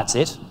 That's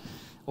it.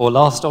 Or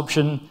last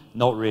option,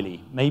 not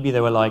really. Maybe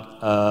they were like,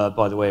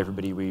 by the way,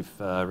 everybody, we've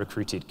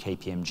recruited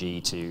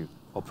KPMG to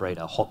operate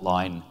a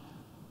hotline.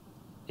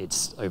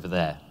 It's over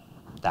there.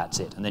 That's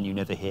it. And then you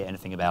never hear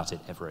anything about it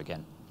ever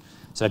again.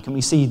 So can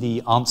we see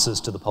the answers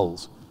to the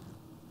polls?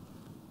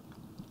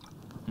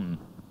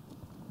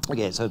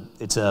 Okay, so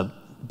it's a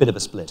bit of a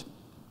split.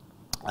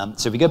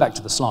 So if we go back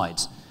to the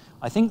slides,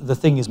 I think the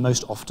thing is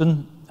most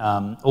often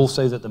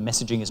also that the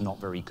messaging is not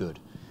very good.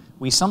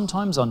 We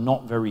sometimes are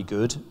not very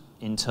good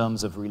in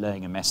terms of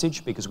relaying a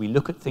message because we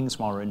look at things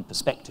from our own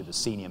perspective as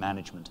senior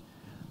management.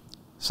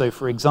 So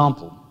for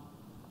example,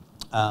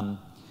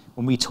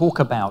 when we talk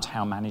about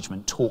how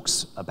management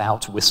talks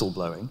about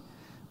whistleblowing,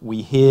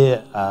 we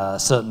hear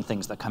certain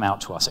things that come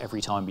out to us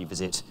every time we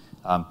visit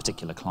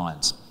particular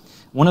clients.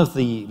 One of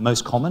the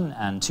most common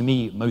and, to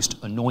me, most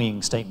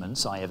annoying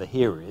statements I ever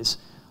hear is,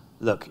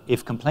 look,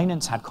 if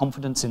complainants had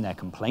confidence in their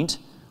complaint,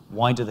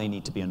 why do they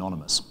need to be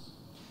anonymous?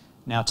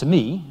 Now, to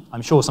me,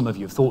 I'm sure some of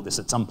you have thought this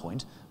at some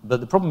point, but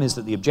the problem is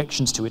that the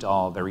objections to it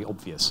are very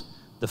obvious.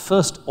 The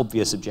first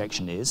obvious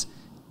objection is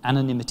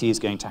anonymity is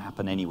going to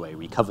happen anyway.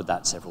 We covered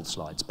that several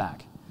slides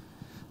back.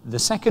 The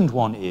second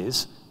one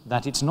is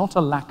that it's not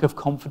a lack of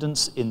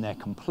confidence in their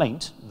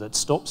complaint that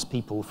stops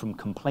people from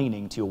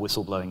complaining to your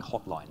whistleblowing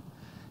hotline.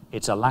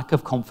 It's a lack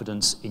of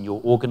confidence in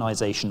your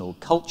organizational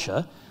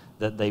culture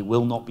that they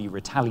will not be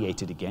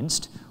retaliated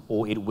against,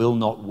 or it will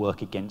not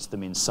work against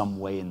them in some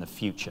way in the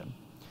future.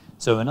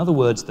 So in other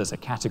words, there's a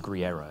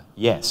category error.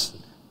 Yes,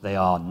 they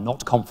are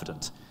not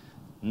confident.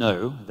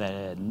 No,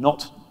 they're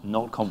not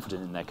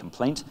confident in their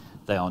complaint.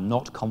 They are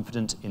not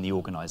confident in the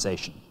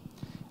organization.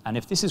 And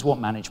if this is what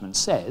management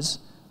says,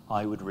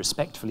 I would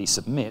respectfully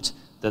submit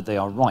that they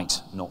are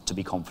right not to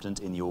be confident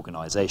in the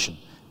organization.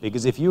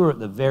 Because if you're at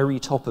the very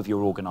top of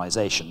your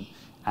organization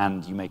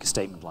and you make a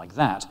statement like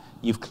that,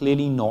 you've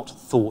clearly not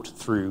thought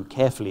through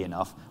carefully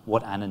enough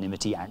what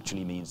anonymity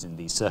actually means in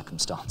these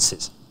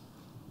circumstances.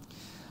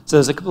 So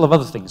there's a couple of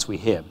other things we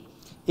hear.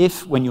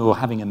 If, when you're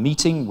having a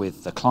meeting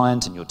with the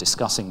client and you're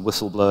discussing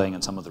whistleblowing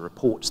and some of the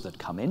reports that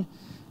come in,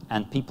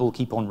 and people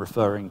keep on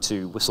referring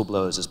to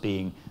whistleblowers as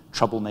being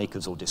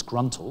troublemakers or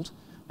disgruntled,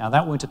 now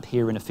that won't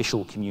appear in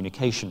official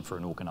communication for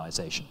an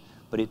organization,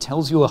 but it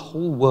tells you a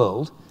whole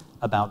world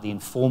about the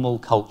informal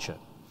culture.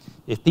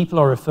 If people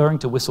are referring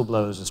to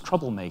whistleblowers as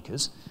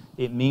troublemakers,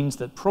 it means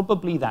that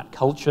probably that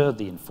culture,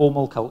 the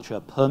informal culture,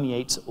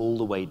 permeates all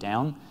the way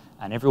down,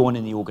 and everyone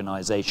in the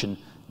organization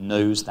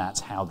knows that's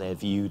how they're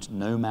viewed,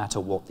 no matter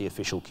what the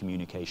official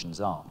communications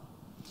are.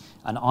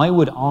 And I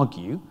would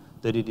argue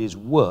that it is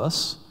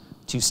worse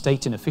to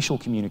state in official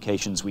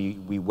communications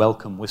we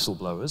welcome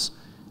whistleblowers,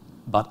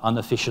 but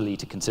unofficially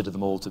to consider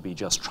them all to be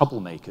just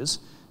troublemakers,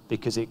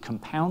 because it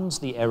compounds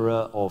the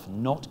error of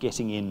not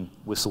getting in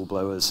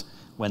whistleblowers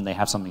when they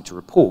have something to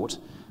report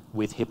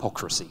with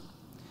hypocrisy.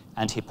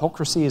 And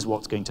hypocrisy is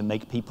what's going to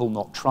make people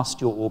not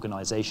trust your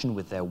organization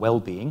with their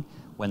well-being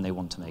when they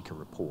want to make a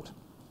report.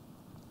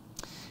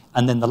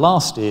 And then the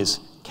last is,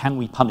 can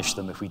we punish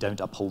them if we don't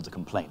uphold the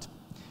complaint?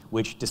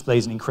 Which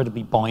displays an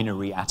incredibly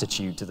binary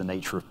attitude to the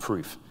nature of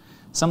proof.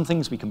 Some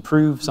things we can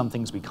prove, some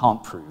things we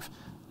can't prove.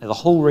 The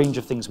whole range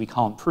of things we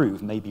can't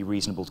prove may be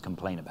reasonable to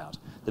complain about.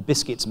 The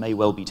biscuits may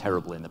well be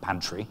terrible in the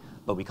pantry,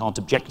 but we can't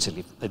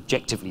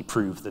objectively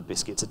prove that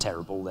biscuits are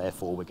terrible,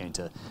 therefore we're going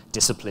to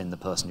discipline the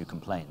person who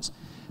complains.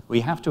 We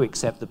have to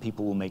accept that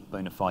people will make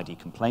bona fide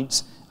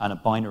complaints, and a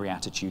binary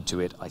attitude to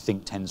it, I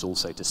think, tends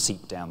also to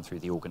seep down through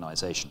the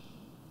organization.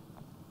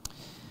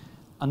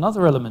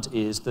 Another element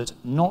is that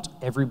not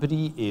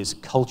everybody is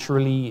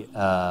culturally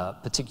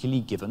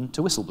particularly given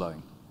to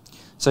whistleblowing.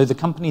 So the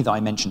company that I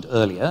mentioned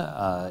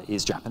earlier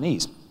is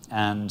Japanese,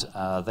 and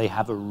they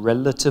have a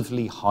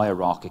relatively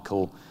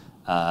hierarchical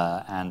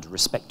and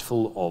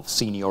respectful of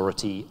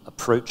seniority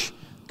approach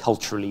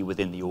culturally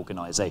within the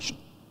organization.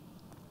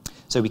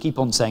 So we keep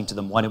on saying to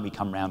them, why don't we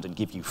come around and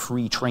give you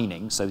free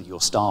training so that your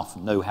staff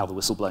know how the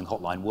whistleblowing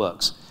hotline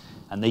works?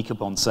 And they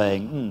keep on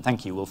saying,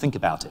 thank you, we'll think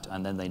about it,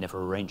 and then they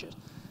never arrange it.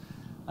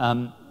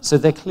 So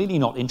they're clearly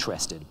not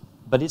interested.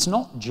 But it's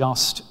not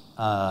just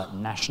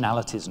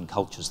nationalities and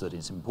cultures that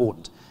is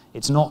important.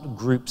 It's not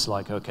groups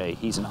like, okay,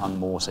 he's an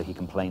Angmo, so he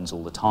complains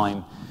all the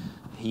time.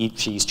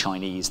 She's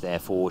Chinese,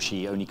 therefore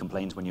she only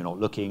complains when you're not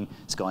looking.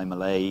 This guy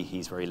Malay,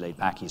 he's very laid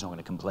back, he's not going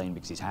to complain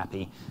because he's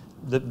happy.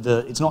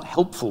 It's not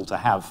helpful to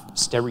have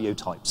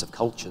stereotypes of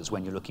cultures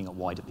when you're looking at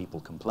why do people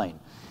complain.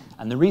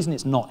 And the reason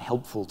it's not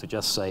helpful to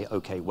just say,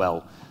 okay,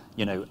 well,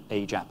 you know,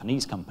 a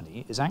Japanese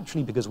company is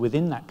actually because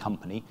within that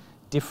company,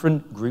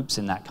 different groups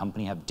in that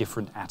company have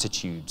different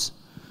attitudes.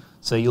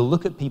 So you'll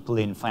look at people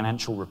in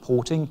financial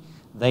reporting,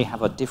 they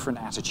have a different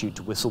attitude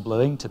to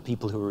whistleblowing to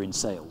people who are in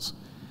sales.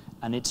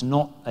 And it's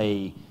not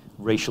a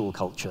racial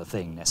culture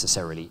thing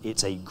necessarily,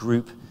 it's a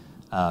group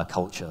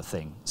culture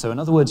thing. So in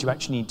other words, you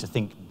actually need to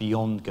think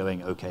beyond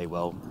going, okay,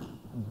 well,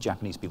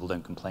 Japanese people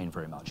don't complain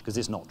very much, because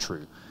it's not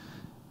true.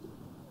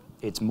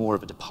 It's more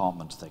of a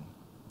department thing.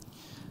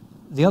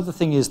 The other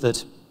thing is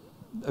that,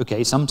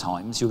 okay,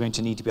 sometimes you're going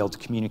to need to be able to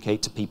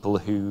communicate to people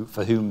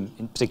for whom,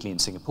 particularly in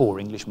Singapore,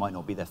 English might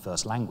not be their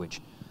first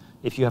language.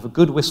 If you have a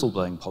good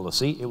whistleblowing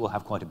policy, it will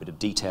have quite a bit of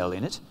detail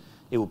in it.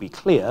 It will be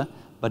clear,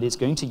 but it's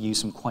going to use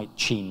some quite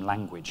cheen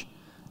language.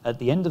 At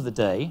the end of the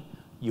day,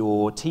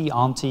 your tea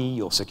auntie,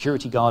 your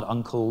security guard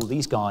uncle,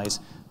 these guys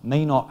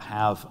may not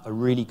have a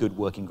really good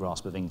working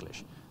grasp of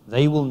English.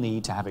 They will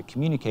need to have it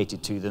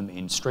communicated to them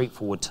in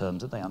straightforward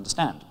terms that they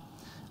understand.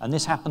 And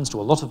this happens to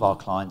a lot of our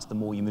clients the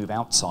more you move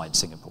outside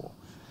Singapore.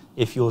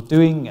 If you're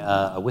doing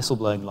a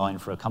whistleblowing line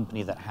for a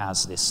company that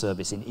has this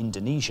service in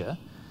Indonesia,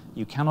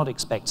 you cannot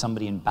expect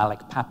somebody in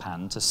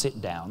Balikpapan to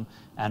sit down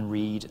and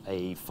read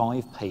a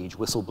 5-page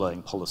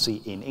whistleblowing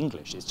policy in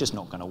English. It's just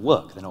not going to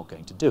work. They're not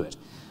going to do it.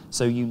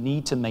 So you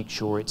need to make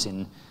sure it's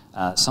in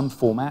some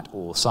format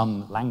or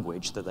some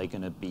language that they're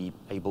going to be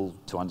able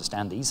to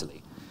understand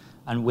easily.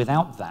 And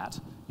without that,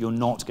 you're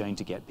not going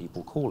to get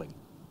people calling.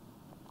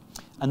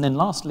 And then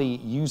lastly,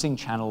 using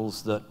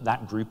channels that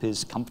that group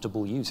is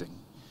comfortable using.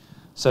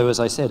 So as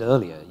I said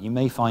earlier, you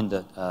may find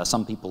that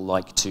some people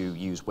like to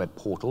use web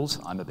portals.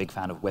 I'm a big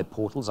fan of web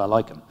portals. I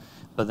like them.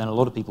 But then a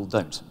lot of people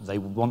don't. They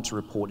want to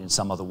report in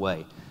some other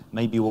way.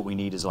 Maybe what we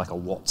need is like a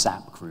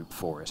WhatsApp group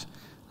for it.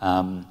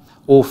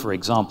 Or, for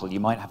example, you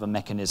might have a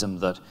mechanism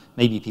that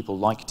maybe people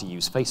like to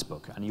use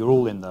Facebook, and you're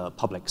all in the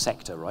public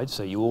sector, right?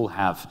 So you all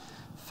have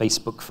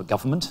Facebook for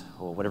government,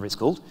 or whatever it's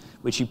called,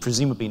 which you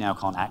presumably now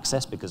can't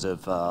access because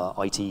of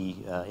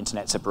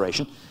internet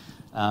separation.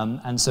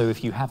 And so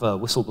if you have a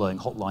whistleblowing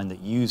hotline that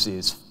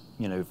uses,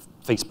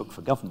 Facebook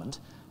for government,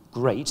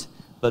 great,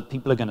 but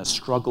people are going to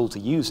struggle to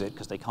use it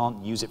because they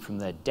can't use it from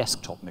their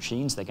desktop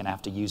machines. They're going to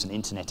have to use an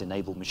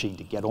internet-enabled machine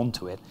to get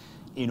onto it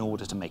in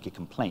order to make a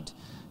complaint.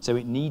 So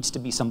it needs to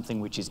be something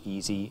which is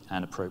easy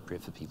and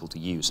appropriate for people to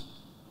use.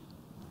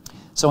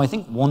 So I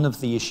think one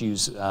of the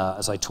issues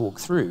as I talk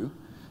through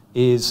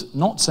is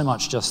not so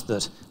much just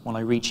that when I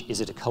reach, is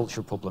it a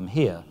culture problem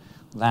here,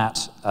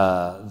 that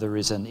there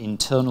is an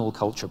internal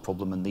culture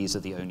problem and these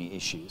are the only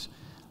issues.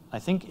 I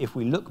think if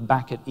we look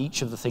back at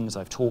each of the things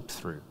I've talked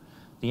through,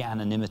 the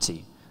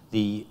anonymity,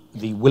 the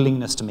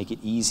willingness to make it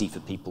easy for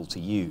people to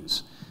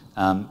use,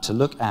 to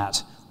look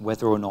at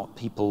whether or not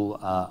people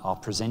are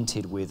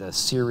presented with a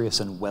serious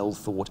and well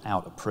thought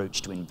out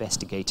approach to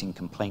investigating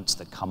complaints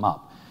that come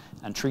up,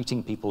 and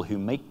treating people who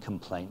make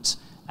complaints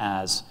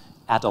as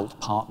adult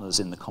partners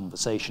in the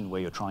conversation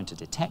where you're trying to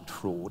detect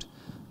fraud,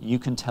 you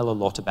can tell a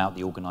lot about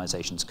the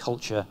organization's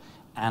culture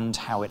and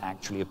how it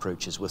actually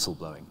approaches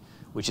whistleblowing,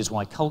 which is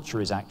why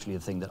culture is actually the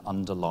thing that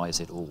underlies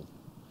it all.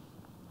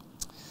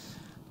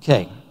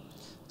 Okay,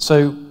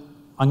 so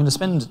I'm going to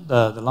spend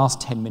the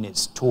last 10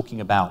 minutes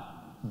talking about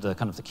the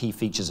kind of the key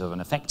features of an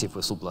effective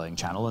whistleblowing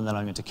channel, and then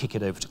I'm going to kick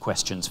it over to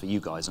questions for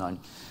you guys. And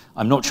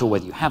I'm not sure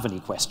whether you have any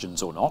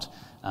questions or not,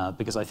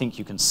 because I think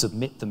you can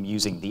submit them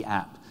using the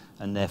app,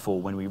 and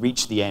therefore when we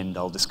reach the end,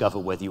 I'll discover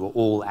whether you are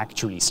all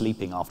actually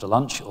sleeping after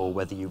lunch or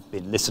whether you've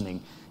been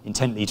listening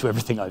intently to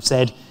everything I've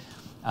said.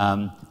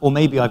 Or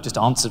maybe I've just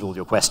answered all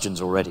your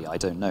questions already, I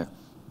don't know.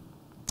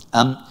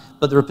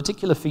 But there are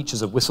particular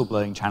features of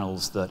whistleblowing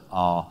channels that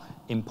are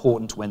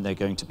important when they're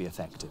going to be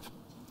effective.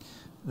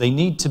 They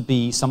need to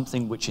be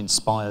something which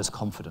inspires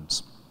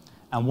confidence.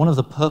 And one of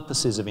the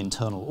purposes of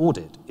internal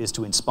audit is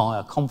to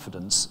inspire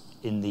confidence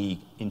in the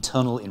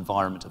internal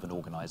environment of an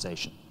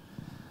organization.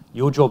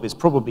 Your job is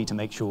probably to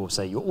make sure,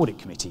 say, your audit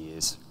committee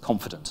is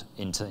confident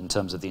in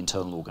terms of the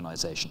internal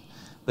organization.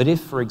 But if,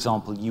 for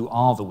example, you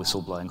are the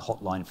whistleblowing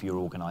hotline for your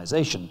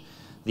organization,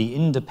 the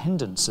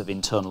independence of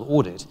internal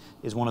audit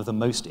is one of the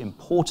most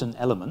important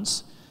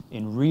elements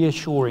in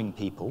reassuring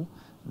people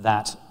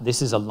that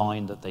this is a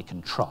line that they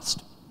can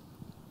trust.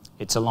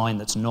 It's a line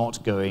that's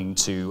not going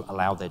to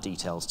allow their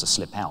details to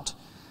slip out.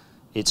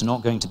 It's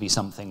not going to be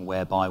something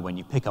whereby when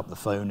you pick up the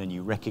phone and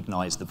you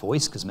recognize the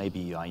voice, because maybe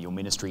your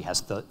ministry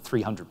has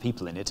 300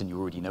 people in it and you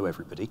already know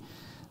everybody,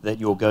 that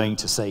you're going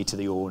to say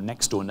to your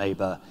next door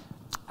neighbor,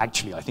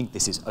 actually, I think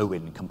this is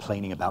Owen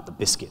complaining about the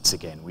biscuits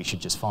again. We should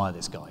just fire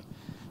this guy.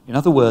 In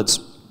other words,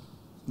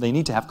 they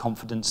need to have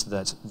confidence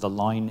that the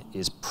line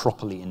is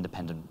properly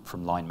independent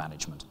from line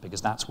management,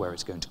 because that's where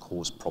it's going to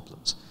cause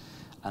problems.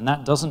 And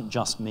that doesn't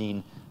just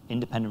mean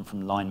independent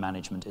from line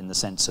management in the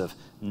sense of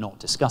not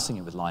discussing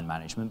it with line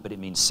management, but it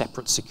means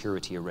separate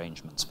security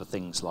arrangements for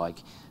things like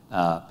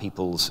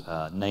people's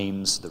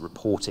names, the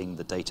reporting,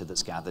 the data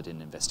that's gathered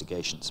in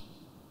investigations.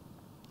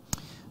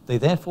 They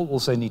therefore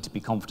also need to be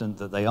confident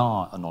that they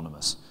are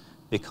anonymous,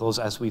 because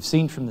as we've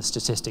seen from the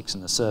statistics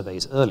and the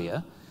surveys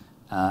earlier,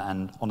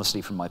 and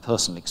honestly from my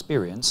personal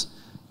experience,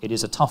 it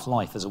is a tough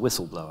life as a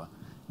whistleblower.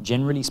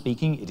 Generally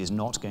speaking, it is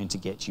not going to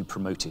get you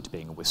promoted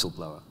being a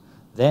whistleblower.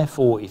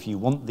 Therefore, if you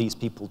want these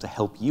people to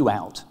help you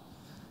out,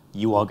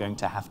 you are going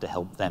to have to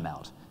help them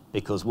out,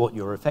 because what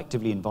you're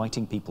effectively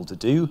inviting people to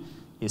do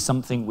is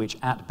something which,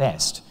 at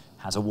best,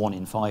 has a 1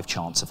 in 5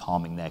 chance of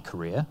harming their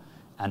career,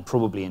 and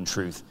probably, in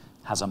truth,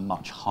 has a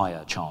much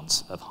higher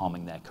chance of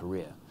harming their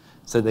career.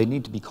 So they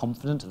need to be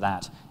confident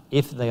that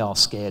if they are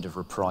scared of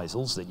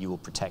reprisals, that you will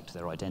protect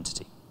their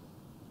identity.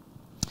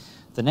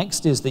 The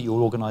next is that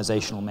your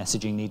organizational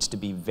messaging needs to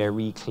be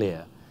very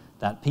clear,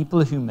 that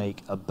people who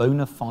make a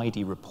bona fide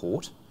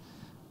report,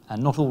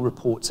 and not all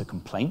reports are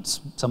complaints,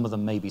 some of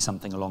them may be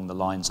something along the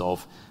lines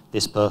of,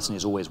 this person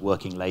is always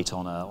working late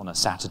on a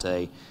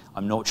Saturday,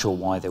 I'm not sure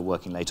why they're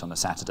working late on a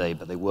Saturday,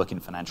 but they work in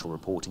financial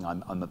reporting,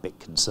 I'm a bit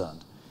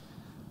concerned.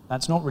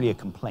 That's not really a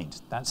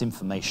complaint, that's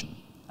information.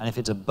 And if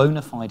it's a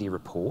bona fide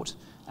report,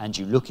 and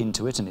you look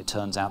into it and it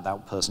turns out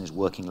that person is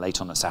working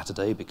late on a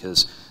Saturday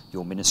because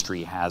your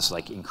ministry has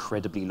like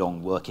incredibly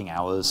long working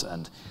hours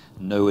and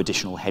no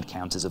additional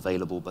headcount is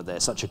available, but they're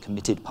such a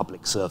committed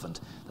public servant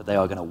that they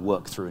are going to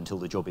work through until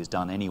the job is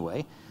done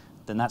anyway,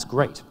 then that's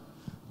great.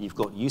 You've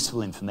got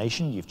useful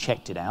information, you've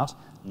checked it out,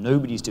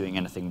 nobody's doing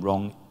anything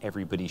wrong,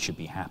 everybody should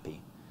be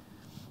happy.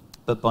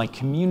 But by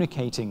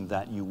communicating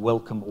that you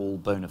welcome all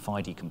bona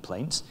fide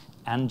complaints,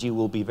 and you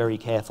will be very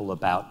careful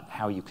about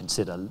how you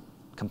consider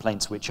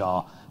complaints which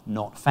are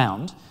not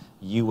found,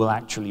 you will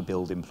actually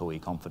build employee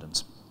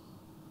confidence.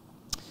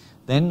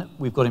 Then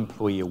we've got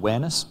employee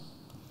awareness.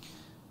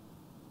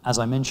 As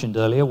I mentioned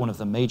earlier, one of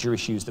the major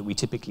issues that we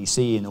typically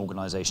see in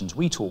organizations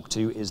we talk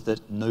to is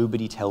that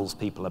nobody tells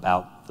people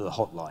about the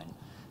hotline.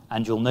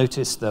 And you'll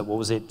notice that, what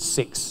was it,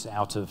 6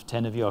 out of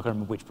 10 of you, I can't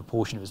remember which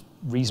proportion, it was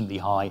reasonably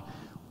high,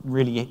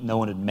 really no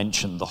one had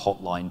mentioned the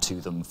hotline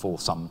to them for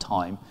some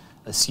time,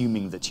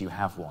 assuming that you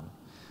have one.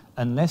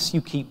 Unless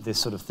you keep this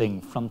sort of thing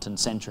front and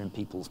center in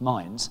people's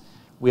minds,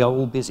 we are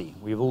all busy.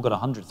 We've all got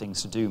 100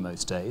 things to do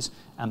most days,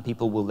 and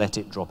people will let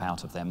it drop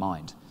out of their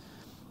mind.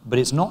 But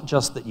it's not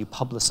just that you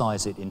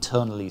publicize it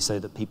internally so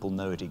that people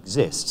know it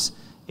exists,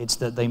 it's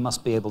that they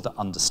must be able to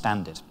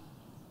understand it.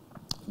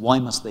 Why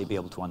must they be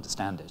able to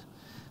understand it?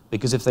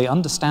 Because if they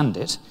understand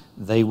it,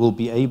 they will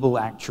be able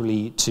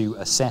actually to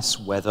assess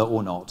whether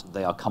or not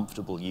they are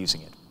comfortable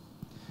using it.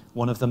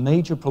 One of the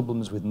major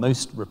problems with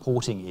most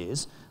reporting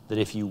is that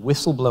if you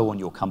whistleblow on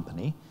your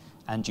company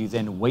and you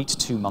then wait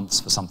 2 months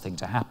for something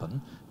to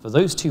happen, for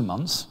those 2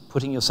 months,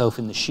 putting yourself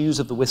in the shoes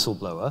of the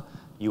whistleblower,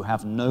 you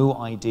have no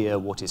idea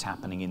what is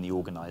happening in the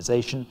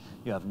organization,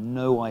 you have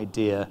no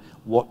idea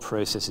what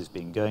process is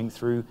being going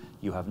through,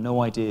 you have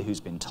no idea who's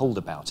been told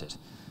about it.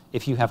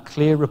 If you have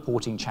clear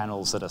reporting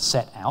channels that are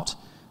set out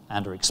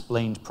and are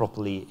explained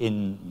properly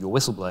in your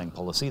whistleblowing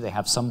policy, they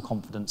have some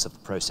confidence of the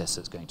process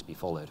that's going to be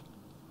followed.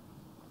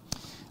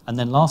 And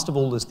then last of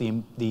all is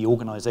the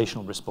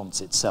organizational response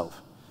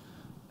itself.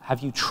 Have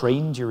you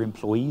trained your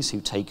employees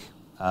who take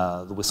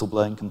the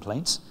whistleblowing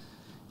complaints?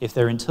 If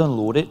they're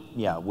internal audit,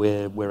 yeah,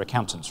 we're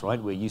accountants,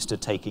 right? We're used to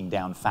taking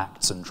down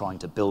facts and trying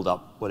to build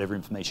up whatever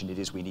information it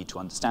is we need to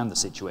understand the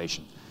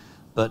situation.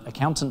 But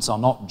accountants are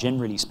not,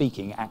 generally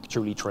speaking,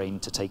 actually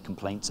trained to take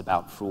complaints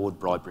about fraud,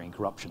 bribery, and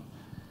corruption.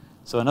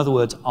 So in other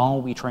words, are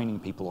we training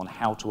people on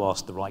how to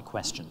ask the right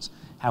questions?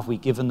 Have we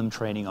given them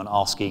training on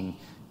asking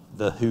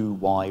the who,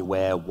 why,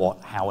 where,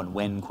 what, how, and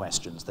when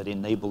questions that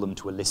enable them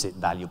to elicit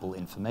valuable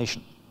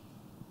information?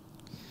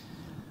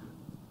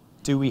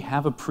 Do we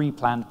have a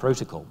pre-planned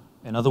protocol?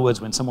 In other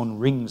words, when someone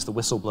rings the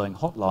whistleblowing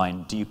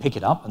hotline, do you pick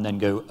it up and then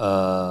go,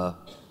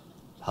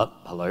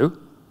 hello?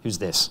 Who's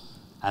this?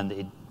 And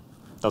it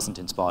doesn't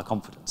inspire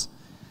confidence.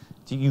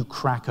 Do you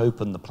crack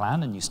open the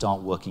plan and you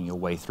start working your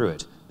way through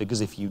it?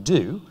 Because if you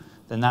do,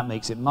 then that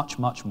makes it much,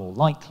 much more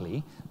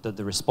likely that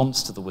the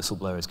response to the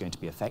whistleblower is going to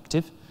be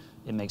effective.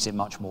 It makes it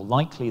much more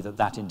likely that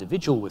that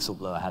individual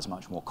whistleblower has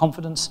much more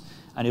confidence.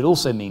 And it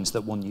also means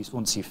that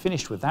once you've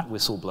finished with that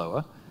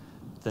whistleblower,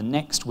 the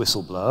next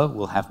whistleblower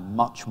will have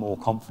much more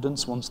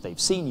confidence once they've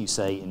seen you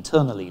say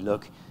internally,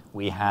 look,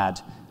 we had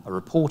a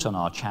report on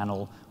our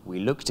channel, we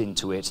looked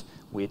into it,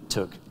 it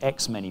took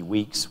X many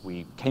weeks,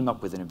 we came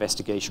up with an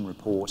investigation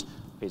report,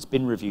 it's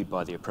been reviewed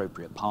by the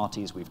appropriate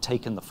parties, we've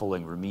taken the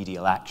following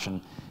remedial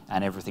action,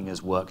 and everything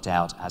has worked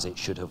out as it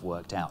should have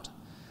worked out.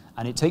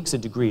 And it takes a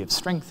degree of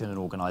strength in an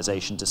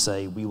organization to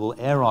say, we will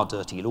air our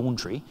dirty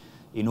laundry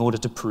in order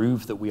to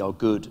prove that we are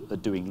good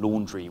at doing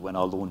laundry when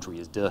our laundry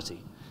is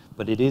dirty.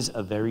 But it is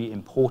a very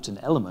important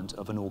element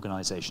of an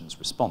organization's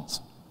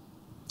response.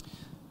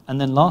 And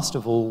then last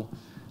of all,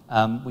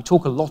 we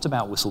talk a lot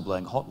about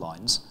whistleblowing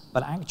hotlines,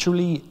 but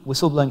actually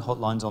whistleblowing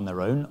hotlines on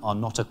their own are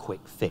not a quick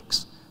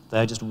fix.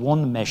 They're just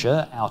one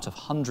measure out of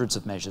hundreds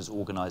of measures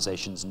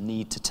organizations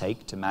need to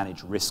take to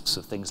manage risks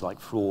of things like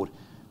fraud,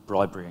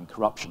 bribery, and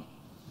corruption.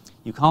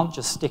 You can't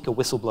just stick a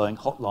whistleblowing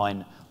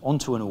hotline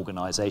onto an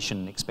organization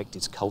and expect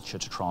its culture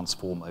to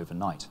transform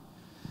overnight.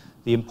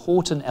 The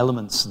important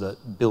elements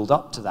that build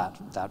up to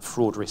that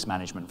fraud risk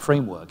management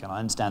framework, and I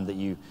understand that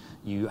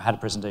you had a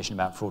presentation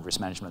about fraud risk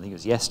management, I think it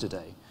was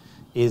yesterday,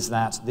 is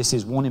that this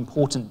is one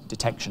important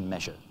detection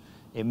measure.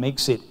 It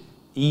makes it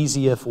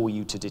easier for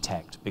you to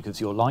detect because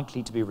you're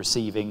likely to be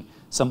receiving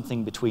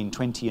something between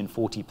 20 and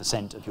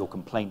 40% of your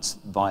complaints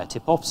via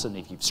tip-offs, and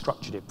if you've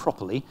structured it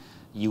properly,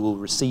 you will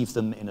receive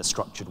them in a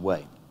structured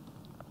way.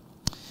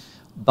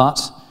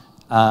 But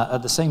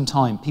at the same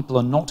time, people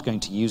are not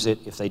going to use it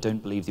if they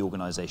don't believe the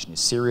organization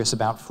is serious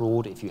about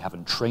fraud, if you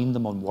haven't trained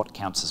them on what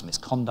counts as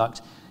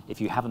misconduct,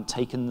 if you haven't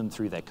taken them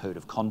through their code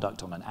of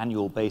conduct on an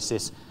annual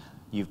basis,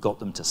 you've got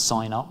them to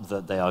sign up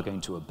that they are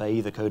going to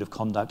obey the code of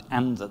conduct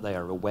and that they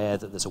are aware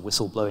that there's a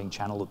whistleblowing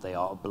channel that they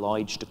are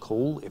obliged to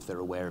call if they're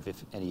aware of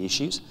any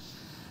issues.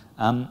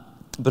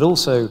 But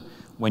also,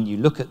 when you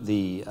look at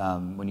the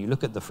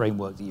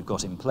framework that you've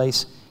got in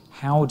place,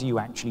 how do you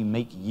actually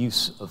make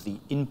use of the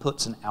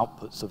inputs and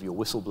outputs of your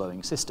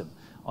whistleblowing system?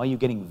 Are you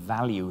getting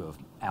value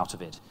out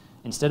of it?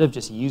 Instead of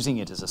just using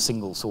it as a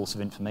single source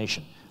of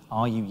information,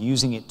 are you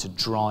using it to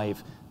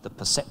drive the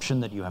perception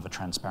that you have a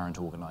transparent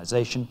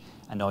organization,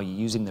 and are you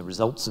using the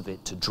results of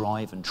it to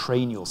drive and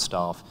train your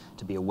staff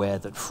to be aware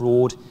that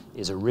fraud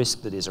is a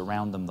risk that is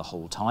around them the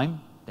whole time?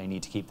 They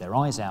need to keep their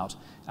eyes out,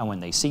 and when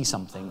they see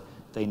something,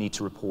 they need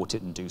to report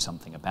it and do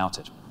something about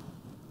it.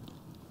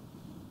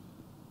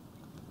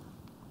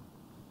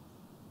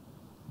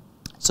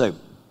 So,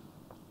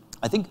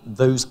 I think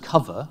those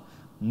cover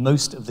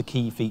most of the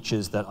key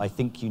features that I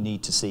think you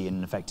need to see in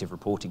an effective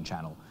reporting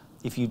channel.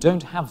 If you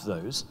don't have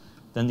those,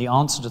 then the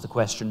answer to the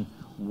question,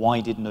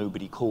 why did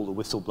nobody call the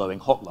whistleblowing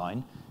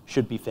hotline,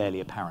 should be fairly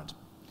apparent.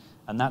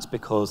 And that's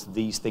because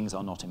these things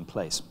are not in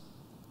place.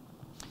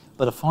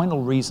 But a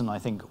final reason, I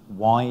think,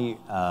 why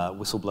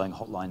whistleblowing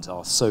hotlines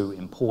are so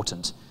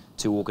important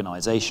to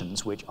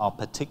organizations which are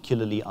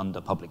particularly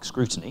under public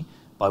scrutiny,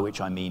 by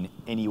which I mean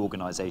any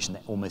organization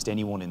that almost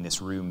anyone in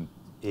this room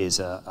is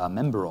a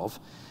member of,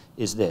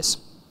 is this.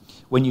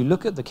 When you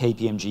look at the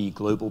KPMG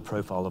Global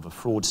Profile of a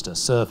Fraudster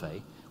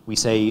survey, we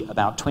say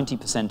about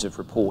 20% of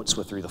reports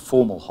were through the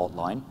formal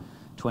hotline,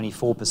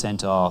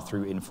 24% are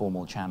through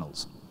informal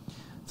channels.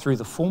 Through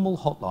the formal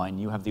hotline,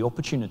 you have the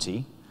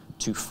opportunity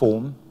to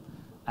form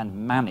and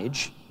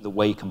manage the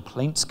way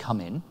complaints come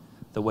in,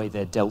 the way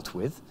they're dealt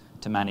with,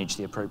 to manage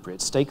the appropriate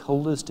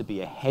stakeholders, to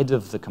be ahead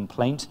of the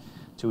complaint,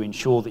 to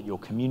ensure that you're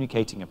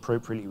communicating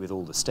appropriately with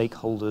all the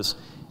stakeholders,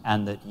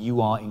 and that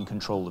you are in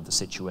control of the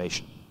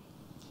situation.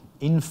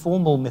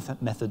 Informal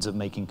methods of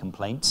making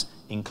complaints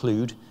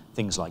include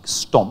things like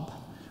stomp,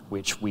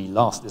 which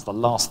is the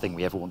last thing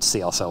we ever want to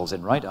see ourselves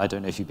in, right? I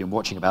don't know if you've been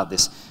watching about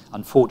this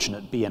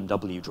unfortunate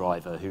BMW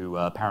driver who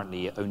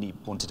apparently only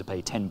wanted to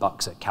pay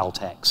 $10 at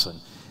Caltex. And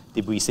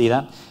did we see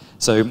that?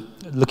 So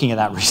looking at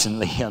that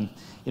recently,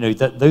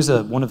 those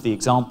are one of the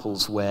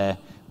examples where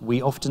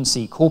we often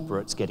see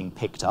corporates getting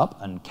picked up,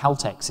 and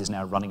Caltex is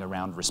now running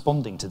around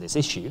responding to this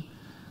issue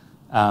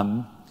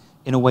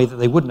in a way that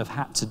they wouldn't have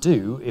had to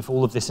do if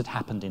all of this had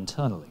happened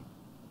internally.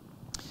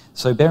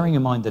 So bearing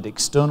in mind that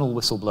external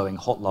whistleblowing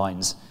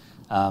hotlines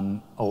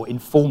or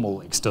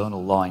informal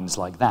external lines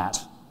like that,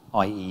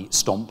 i.e.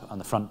 Stomp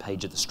and the front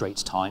page of the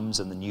Straits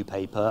Times and the New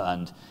Paper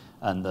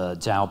and the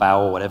Jiao Bao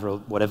or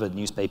whatever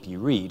newspaper you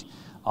read,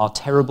 are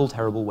terrible,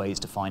 terrible ways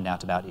to find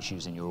out about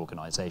issues in your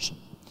organization.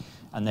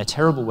 And they're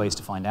terrible ways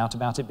to find out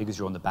about it because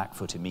you're on the back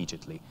foot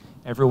immediately.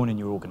 Everyone in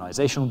your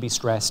organization will be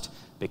stressed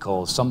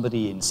because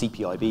somebody in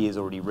CPIB is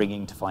already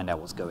ringing to find out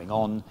what's going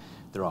on.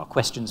 There are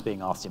questions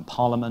being asked in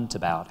Parliament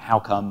about how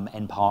come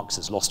NParks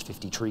has lost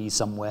 50 trees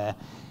somewhere.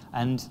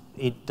 And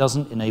it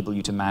doesn't enable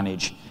you to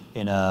manage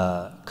in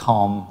a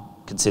calm,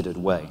 considered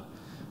way.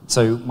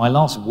 So my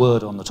last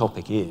word on the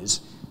topic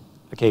is,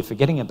 okay,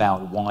 forgetting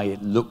about why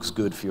it looks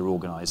good for your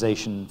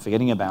organization,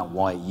 forgetting about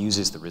why it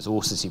uses the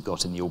resources you've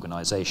got in the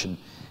organization,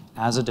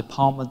 as a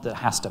department that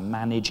has to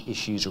manage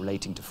issues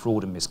relating to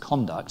fraud and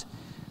misconduct,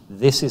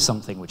 this is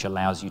something which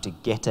allows you to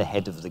get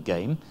ahead of the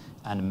game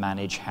and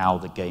manage how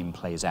the game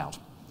plays out.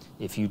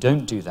 If you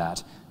don't do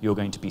that, you're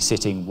going to be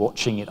sitting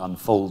watching it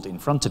unfold in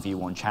front of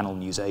you on Channel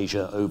News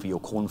Asia over your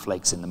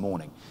cornflakes in the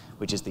morning,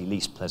 which is the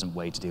least pleasant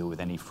way to deal with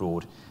any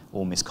fraud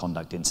or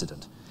misconduct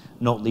incident.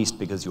 Not least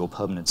because your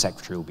permanent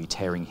secretary will be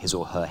tearing his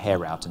or her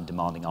hair out and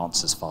demanding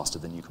answers faster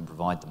than you can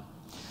provide them.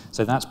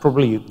 So that's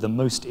probably the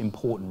most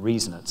important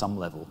reason at some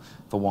level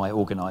for why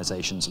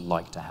organizations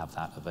like to have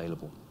that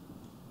available.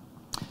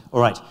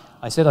 All right,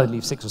 I said I'd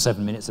leave 6 or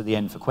 7 minutes at the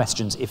end for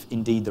questions, if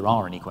indeed there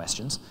are any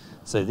questions.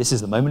 So this is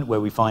the moment where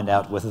we find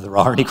out whether there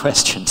are any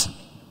questions.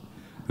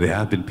 There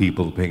have been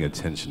people paying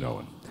attention,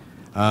 Owen.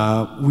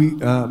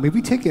 May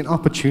we take an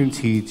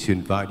opportunity to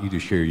invite you to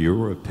share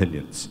your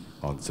opinions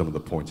on some of the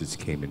points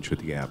that came into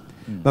the app.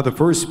 Now, the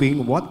first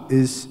being, what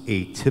is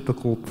a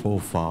typical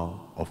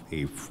profile of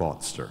a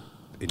fraudster,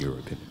 in your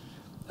opinion?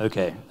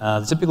 Okay,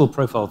 the typical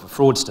profile of a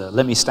fraudster,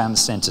 let me stand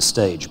center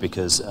stage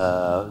because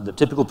the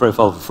typical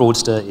profile of a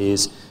fraudster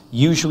is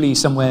usually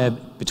somewhere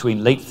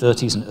between late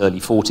 30s and early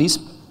 40s,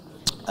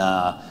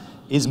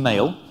 is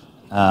male,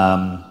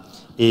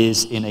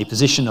 is in a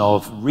position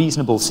of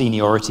reasonable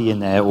seniority in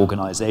their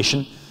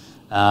organization.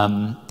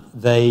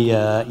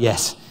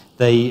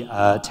 They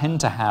tend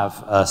to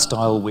have a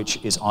style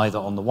which is either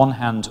on the one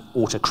hand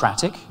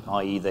autocratic,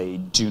 i.e. they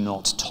do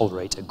not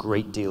tolerate a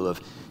great deal of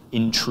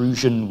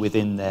intrusion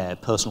within their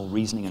personal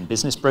reasoning and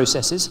business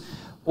processes,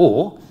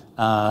 or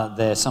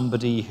they're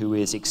somebody who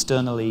is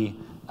externally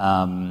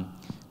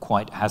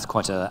has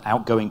quite an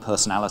outgoing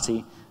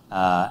personality,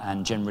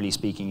 and generally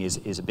speaking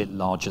is a bit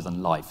larger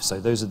than life. So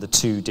those are the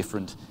two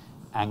different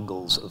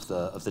angles of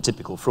the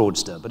typical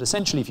fraudster. But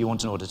essentially, if you want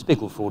to know what a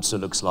typical fraudster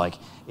looks like,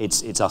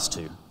 it's us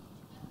two.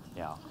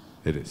 Yeah.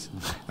 It is.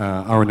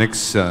 Our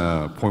next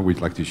point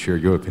we'd like to share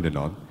your opinion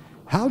on: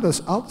 how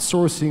does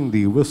outsourcing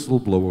the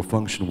whistleblower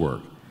function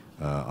work?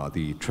 Are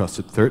the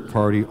trusted third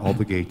party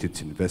obligated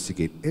to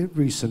investigate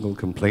every single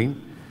complaint,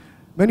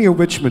 many of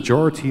which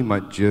majority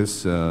might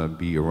just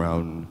be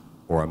around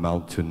or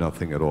amount to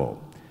nothing at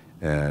all,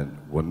 and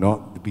will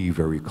not be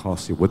very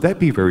costly? Would that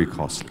be very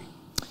costly?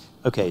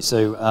 Okay,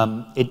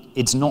 so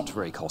it's not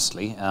very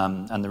costly,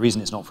 and the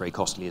reason it's not very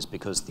costly is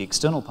because the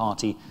external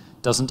party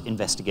doesn't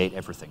investigate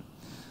everything.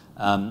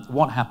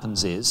 What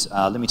happens is,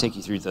 let me take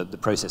you through the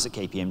process at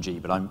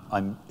KPMG, but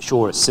I'm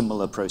sure a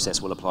similar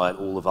process will apply at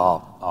all of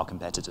our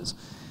competitors.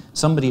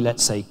 Somebody,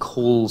 let's say,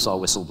 calls our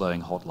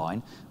whistleblowing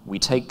hotline. We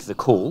take the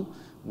call,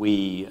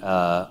 we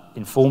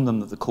inform them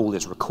that the call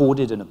is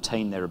recorded and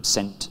obtain their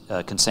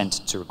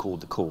consent to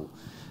record the call.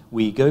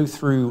 We go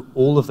through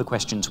all of the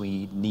questions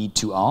we need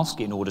to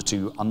ask in order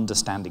to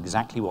understand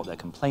exactly what they're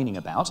complaining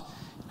about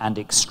and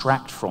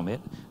extract from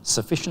it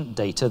sufficient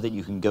data that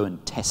you can go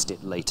and test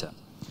it later.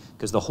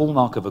 Because the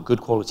hallmark of a good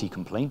quality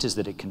complaint is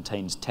that it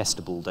contains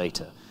testable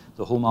data.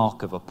 The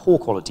hallmark of a poor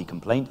quality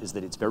complaint is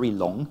that it's very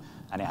long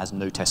and it has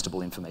no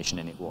testable information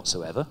in it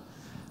whatsoever.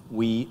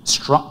 We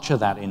structure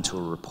that into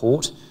a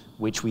report,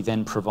 which we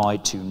then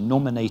provide to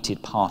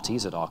nominated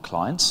parties at our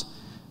clients.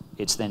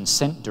 It's then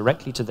sent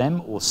directly to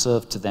them or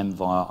served to them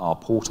via our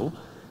portal.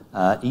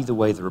 Either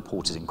way, the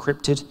report is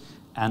encrypted,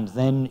 and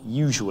then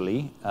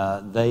usually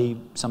they,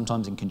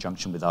 sometimes in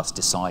conjunction with us,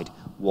 decide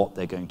what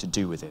they're going to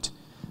do with it.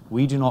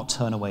 We do not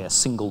turn away a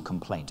single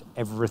complaint.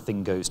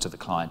 Everything goes to the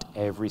client.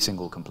 Every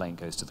single complaint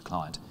goes to the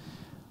client.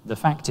 The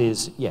fact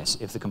is, yes,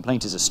 if the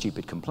complaint is a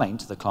stupid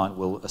complaint, the client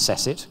will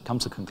assess it, come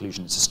to the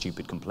conclusion it's a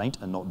stupid complaint,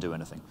 and not do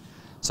anything.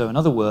 So in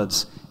other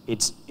words,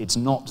 it's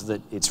not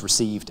that it's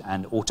received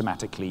and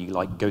automatically,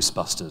 like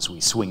Ghostbusters, we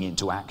swing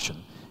into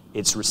action.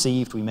 It's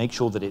received, we make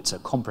sure that it's a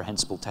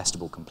comprehensible,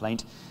 testable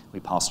complaint,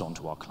 we pass it on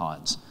to our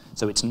clients.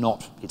 So it's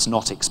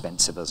not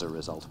expensive as a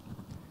result.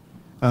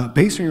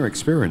 Based on your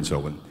experience,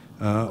 Owen,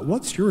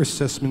 what's your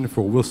assessment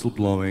for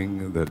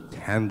whistleblowing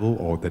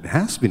that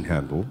has been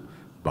handled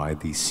by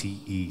the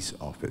CE's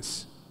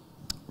office?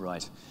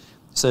 Right.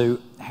 So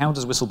how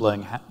does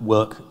whistleblowing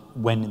work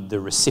when the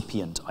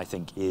recipient, I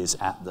think, is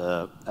at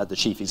the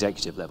chief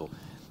executive level?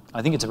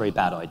 I think it's a very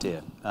bad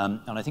idea.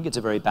 And I think it's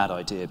a very bad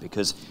idea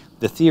because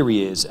the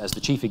theory is, as the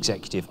chief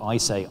executive, I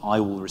say I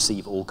will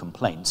receive all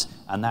complaints,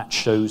 and that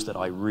shows that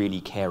I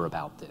really care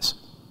about this.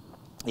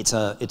 It's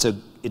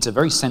a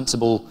very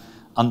sensible,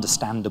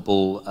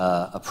 understandable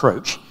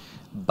approach,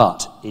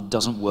 but it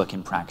doesn't work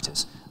in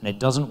practice. And it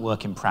doesn't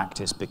work in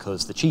practice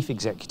because the chief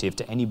executive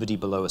to anybody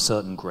below a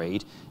certain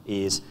grade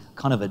is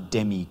kind of a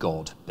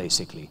demigod,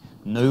 basically.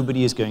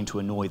 Nobody is going to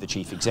annoy the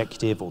chief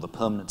executive or the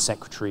permanent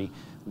secretary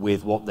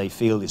with what they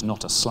feel is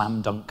not a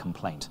slam dunk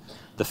complaint.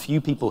 The few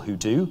people who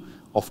do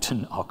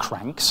often are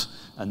cranks,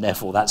 and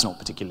therefore that's not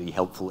particularly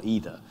helpful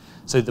either.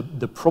 So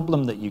the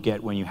problem that you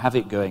get when you have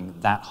it going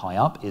that high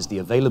up is the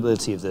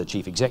availability of the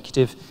chief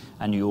executive,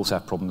 and you also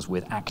have problems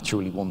with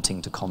actually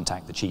wanting to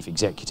contact the chief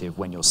executive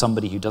when you're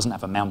somebody who doesn't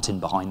have a mountain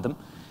behind them,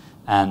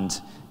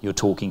 and you're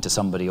talking to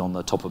somebody on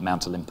the top of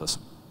Mount Olympus.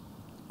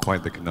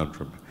 Quite the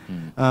conundrum.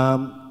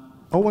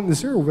 Owen,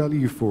 is there a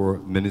value for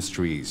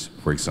ministries,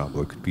 for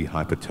example, it could be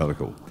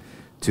hypothetical,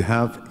 to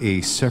have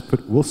a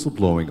separate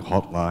whistleblowing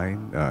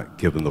hotline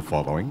given the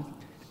following?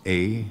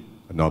 A,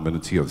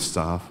 anonymity of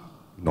staff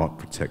not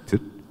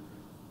protected.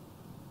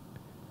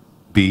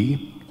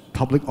 B,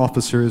 public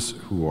officers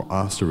who are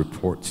asked to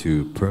report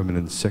to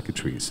permanent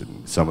secretaries,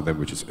 and some of them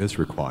which is a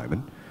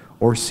requirement.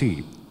 Or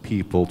C,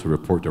 people to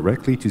report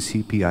directly to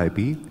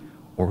CPIB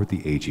or the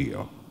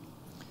AGO.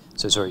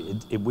 So sorry,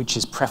 which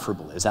is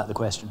preferable? Is that the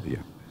question? Yeah.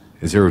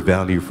 Is there a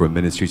value for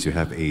ministries to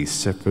have a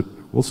separate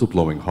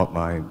whistleblowing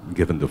hotline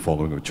given the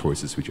following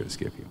choices we just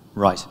gave you?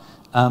 Right.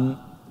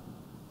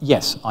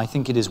 Yes, I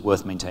think it is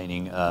worth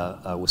maintaining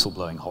a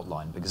whistleblowing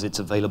hotline because it's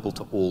available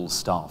to all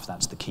staff.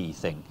 That's the key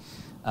thing.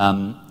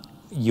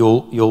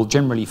 You'll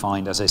generally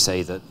find, as I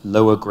say, that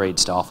lower grade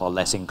staff are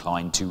less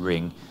inclined to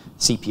ring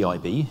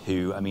CPIB,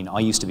 who, I mean, I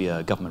used to be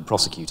a government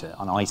prosecutor,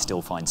 and I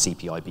still find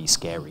CPIB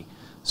scary.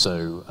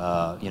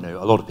 So, you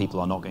know, a lot of people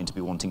are not going to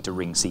be wanting to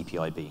ring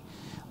CPIB.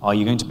 Are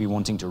you going to be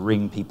wanting to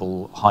ring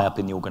people high up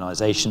in the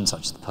organization,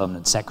 such as the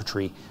permanent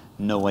secretary?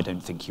 No, I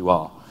don't think you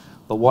are.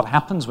 But what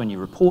happens when you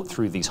report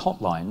through these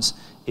hotlines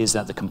is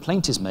that the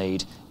complaint is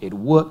made, it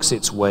works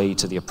its way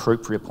to the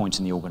appropriate point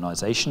in the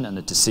organization, and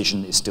a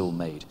decision is still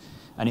made.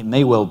 And it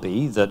may well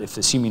be that if,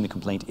 assuming the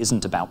complaint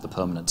isn't about the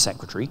permanent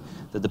secretary,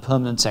 that the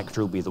permanent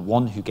secretary will be the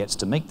one who gets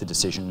to make the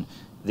decision,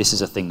 this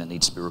is a thing that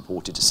needs to be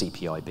reported to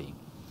CPIB.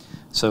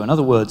 So in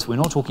other words, we're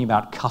not talking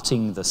about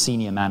cutting the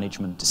senior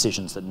management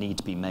decisions that need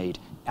to be made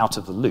out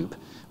of the loop.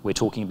 We're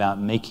talking about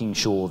making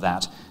sure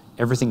that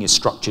everything is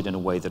structured in a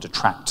way that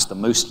attracts the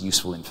most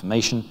useful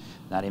information.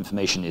 That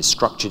information is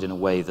structured in a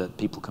way that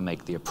people can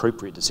make the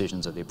appropriate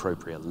decisions at the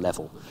appropriate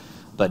level.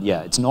 But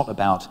yeah, it's not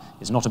about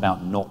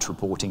not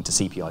reporting to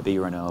CPIB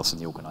or anyone else in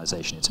the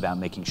organization. It's about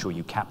making sure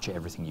you capture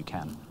everything you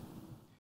can.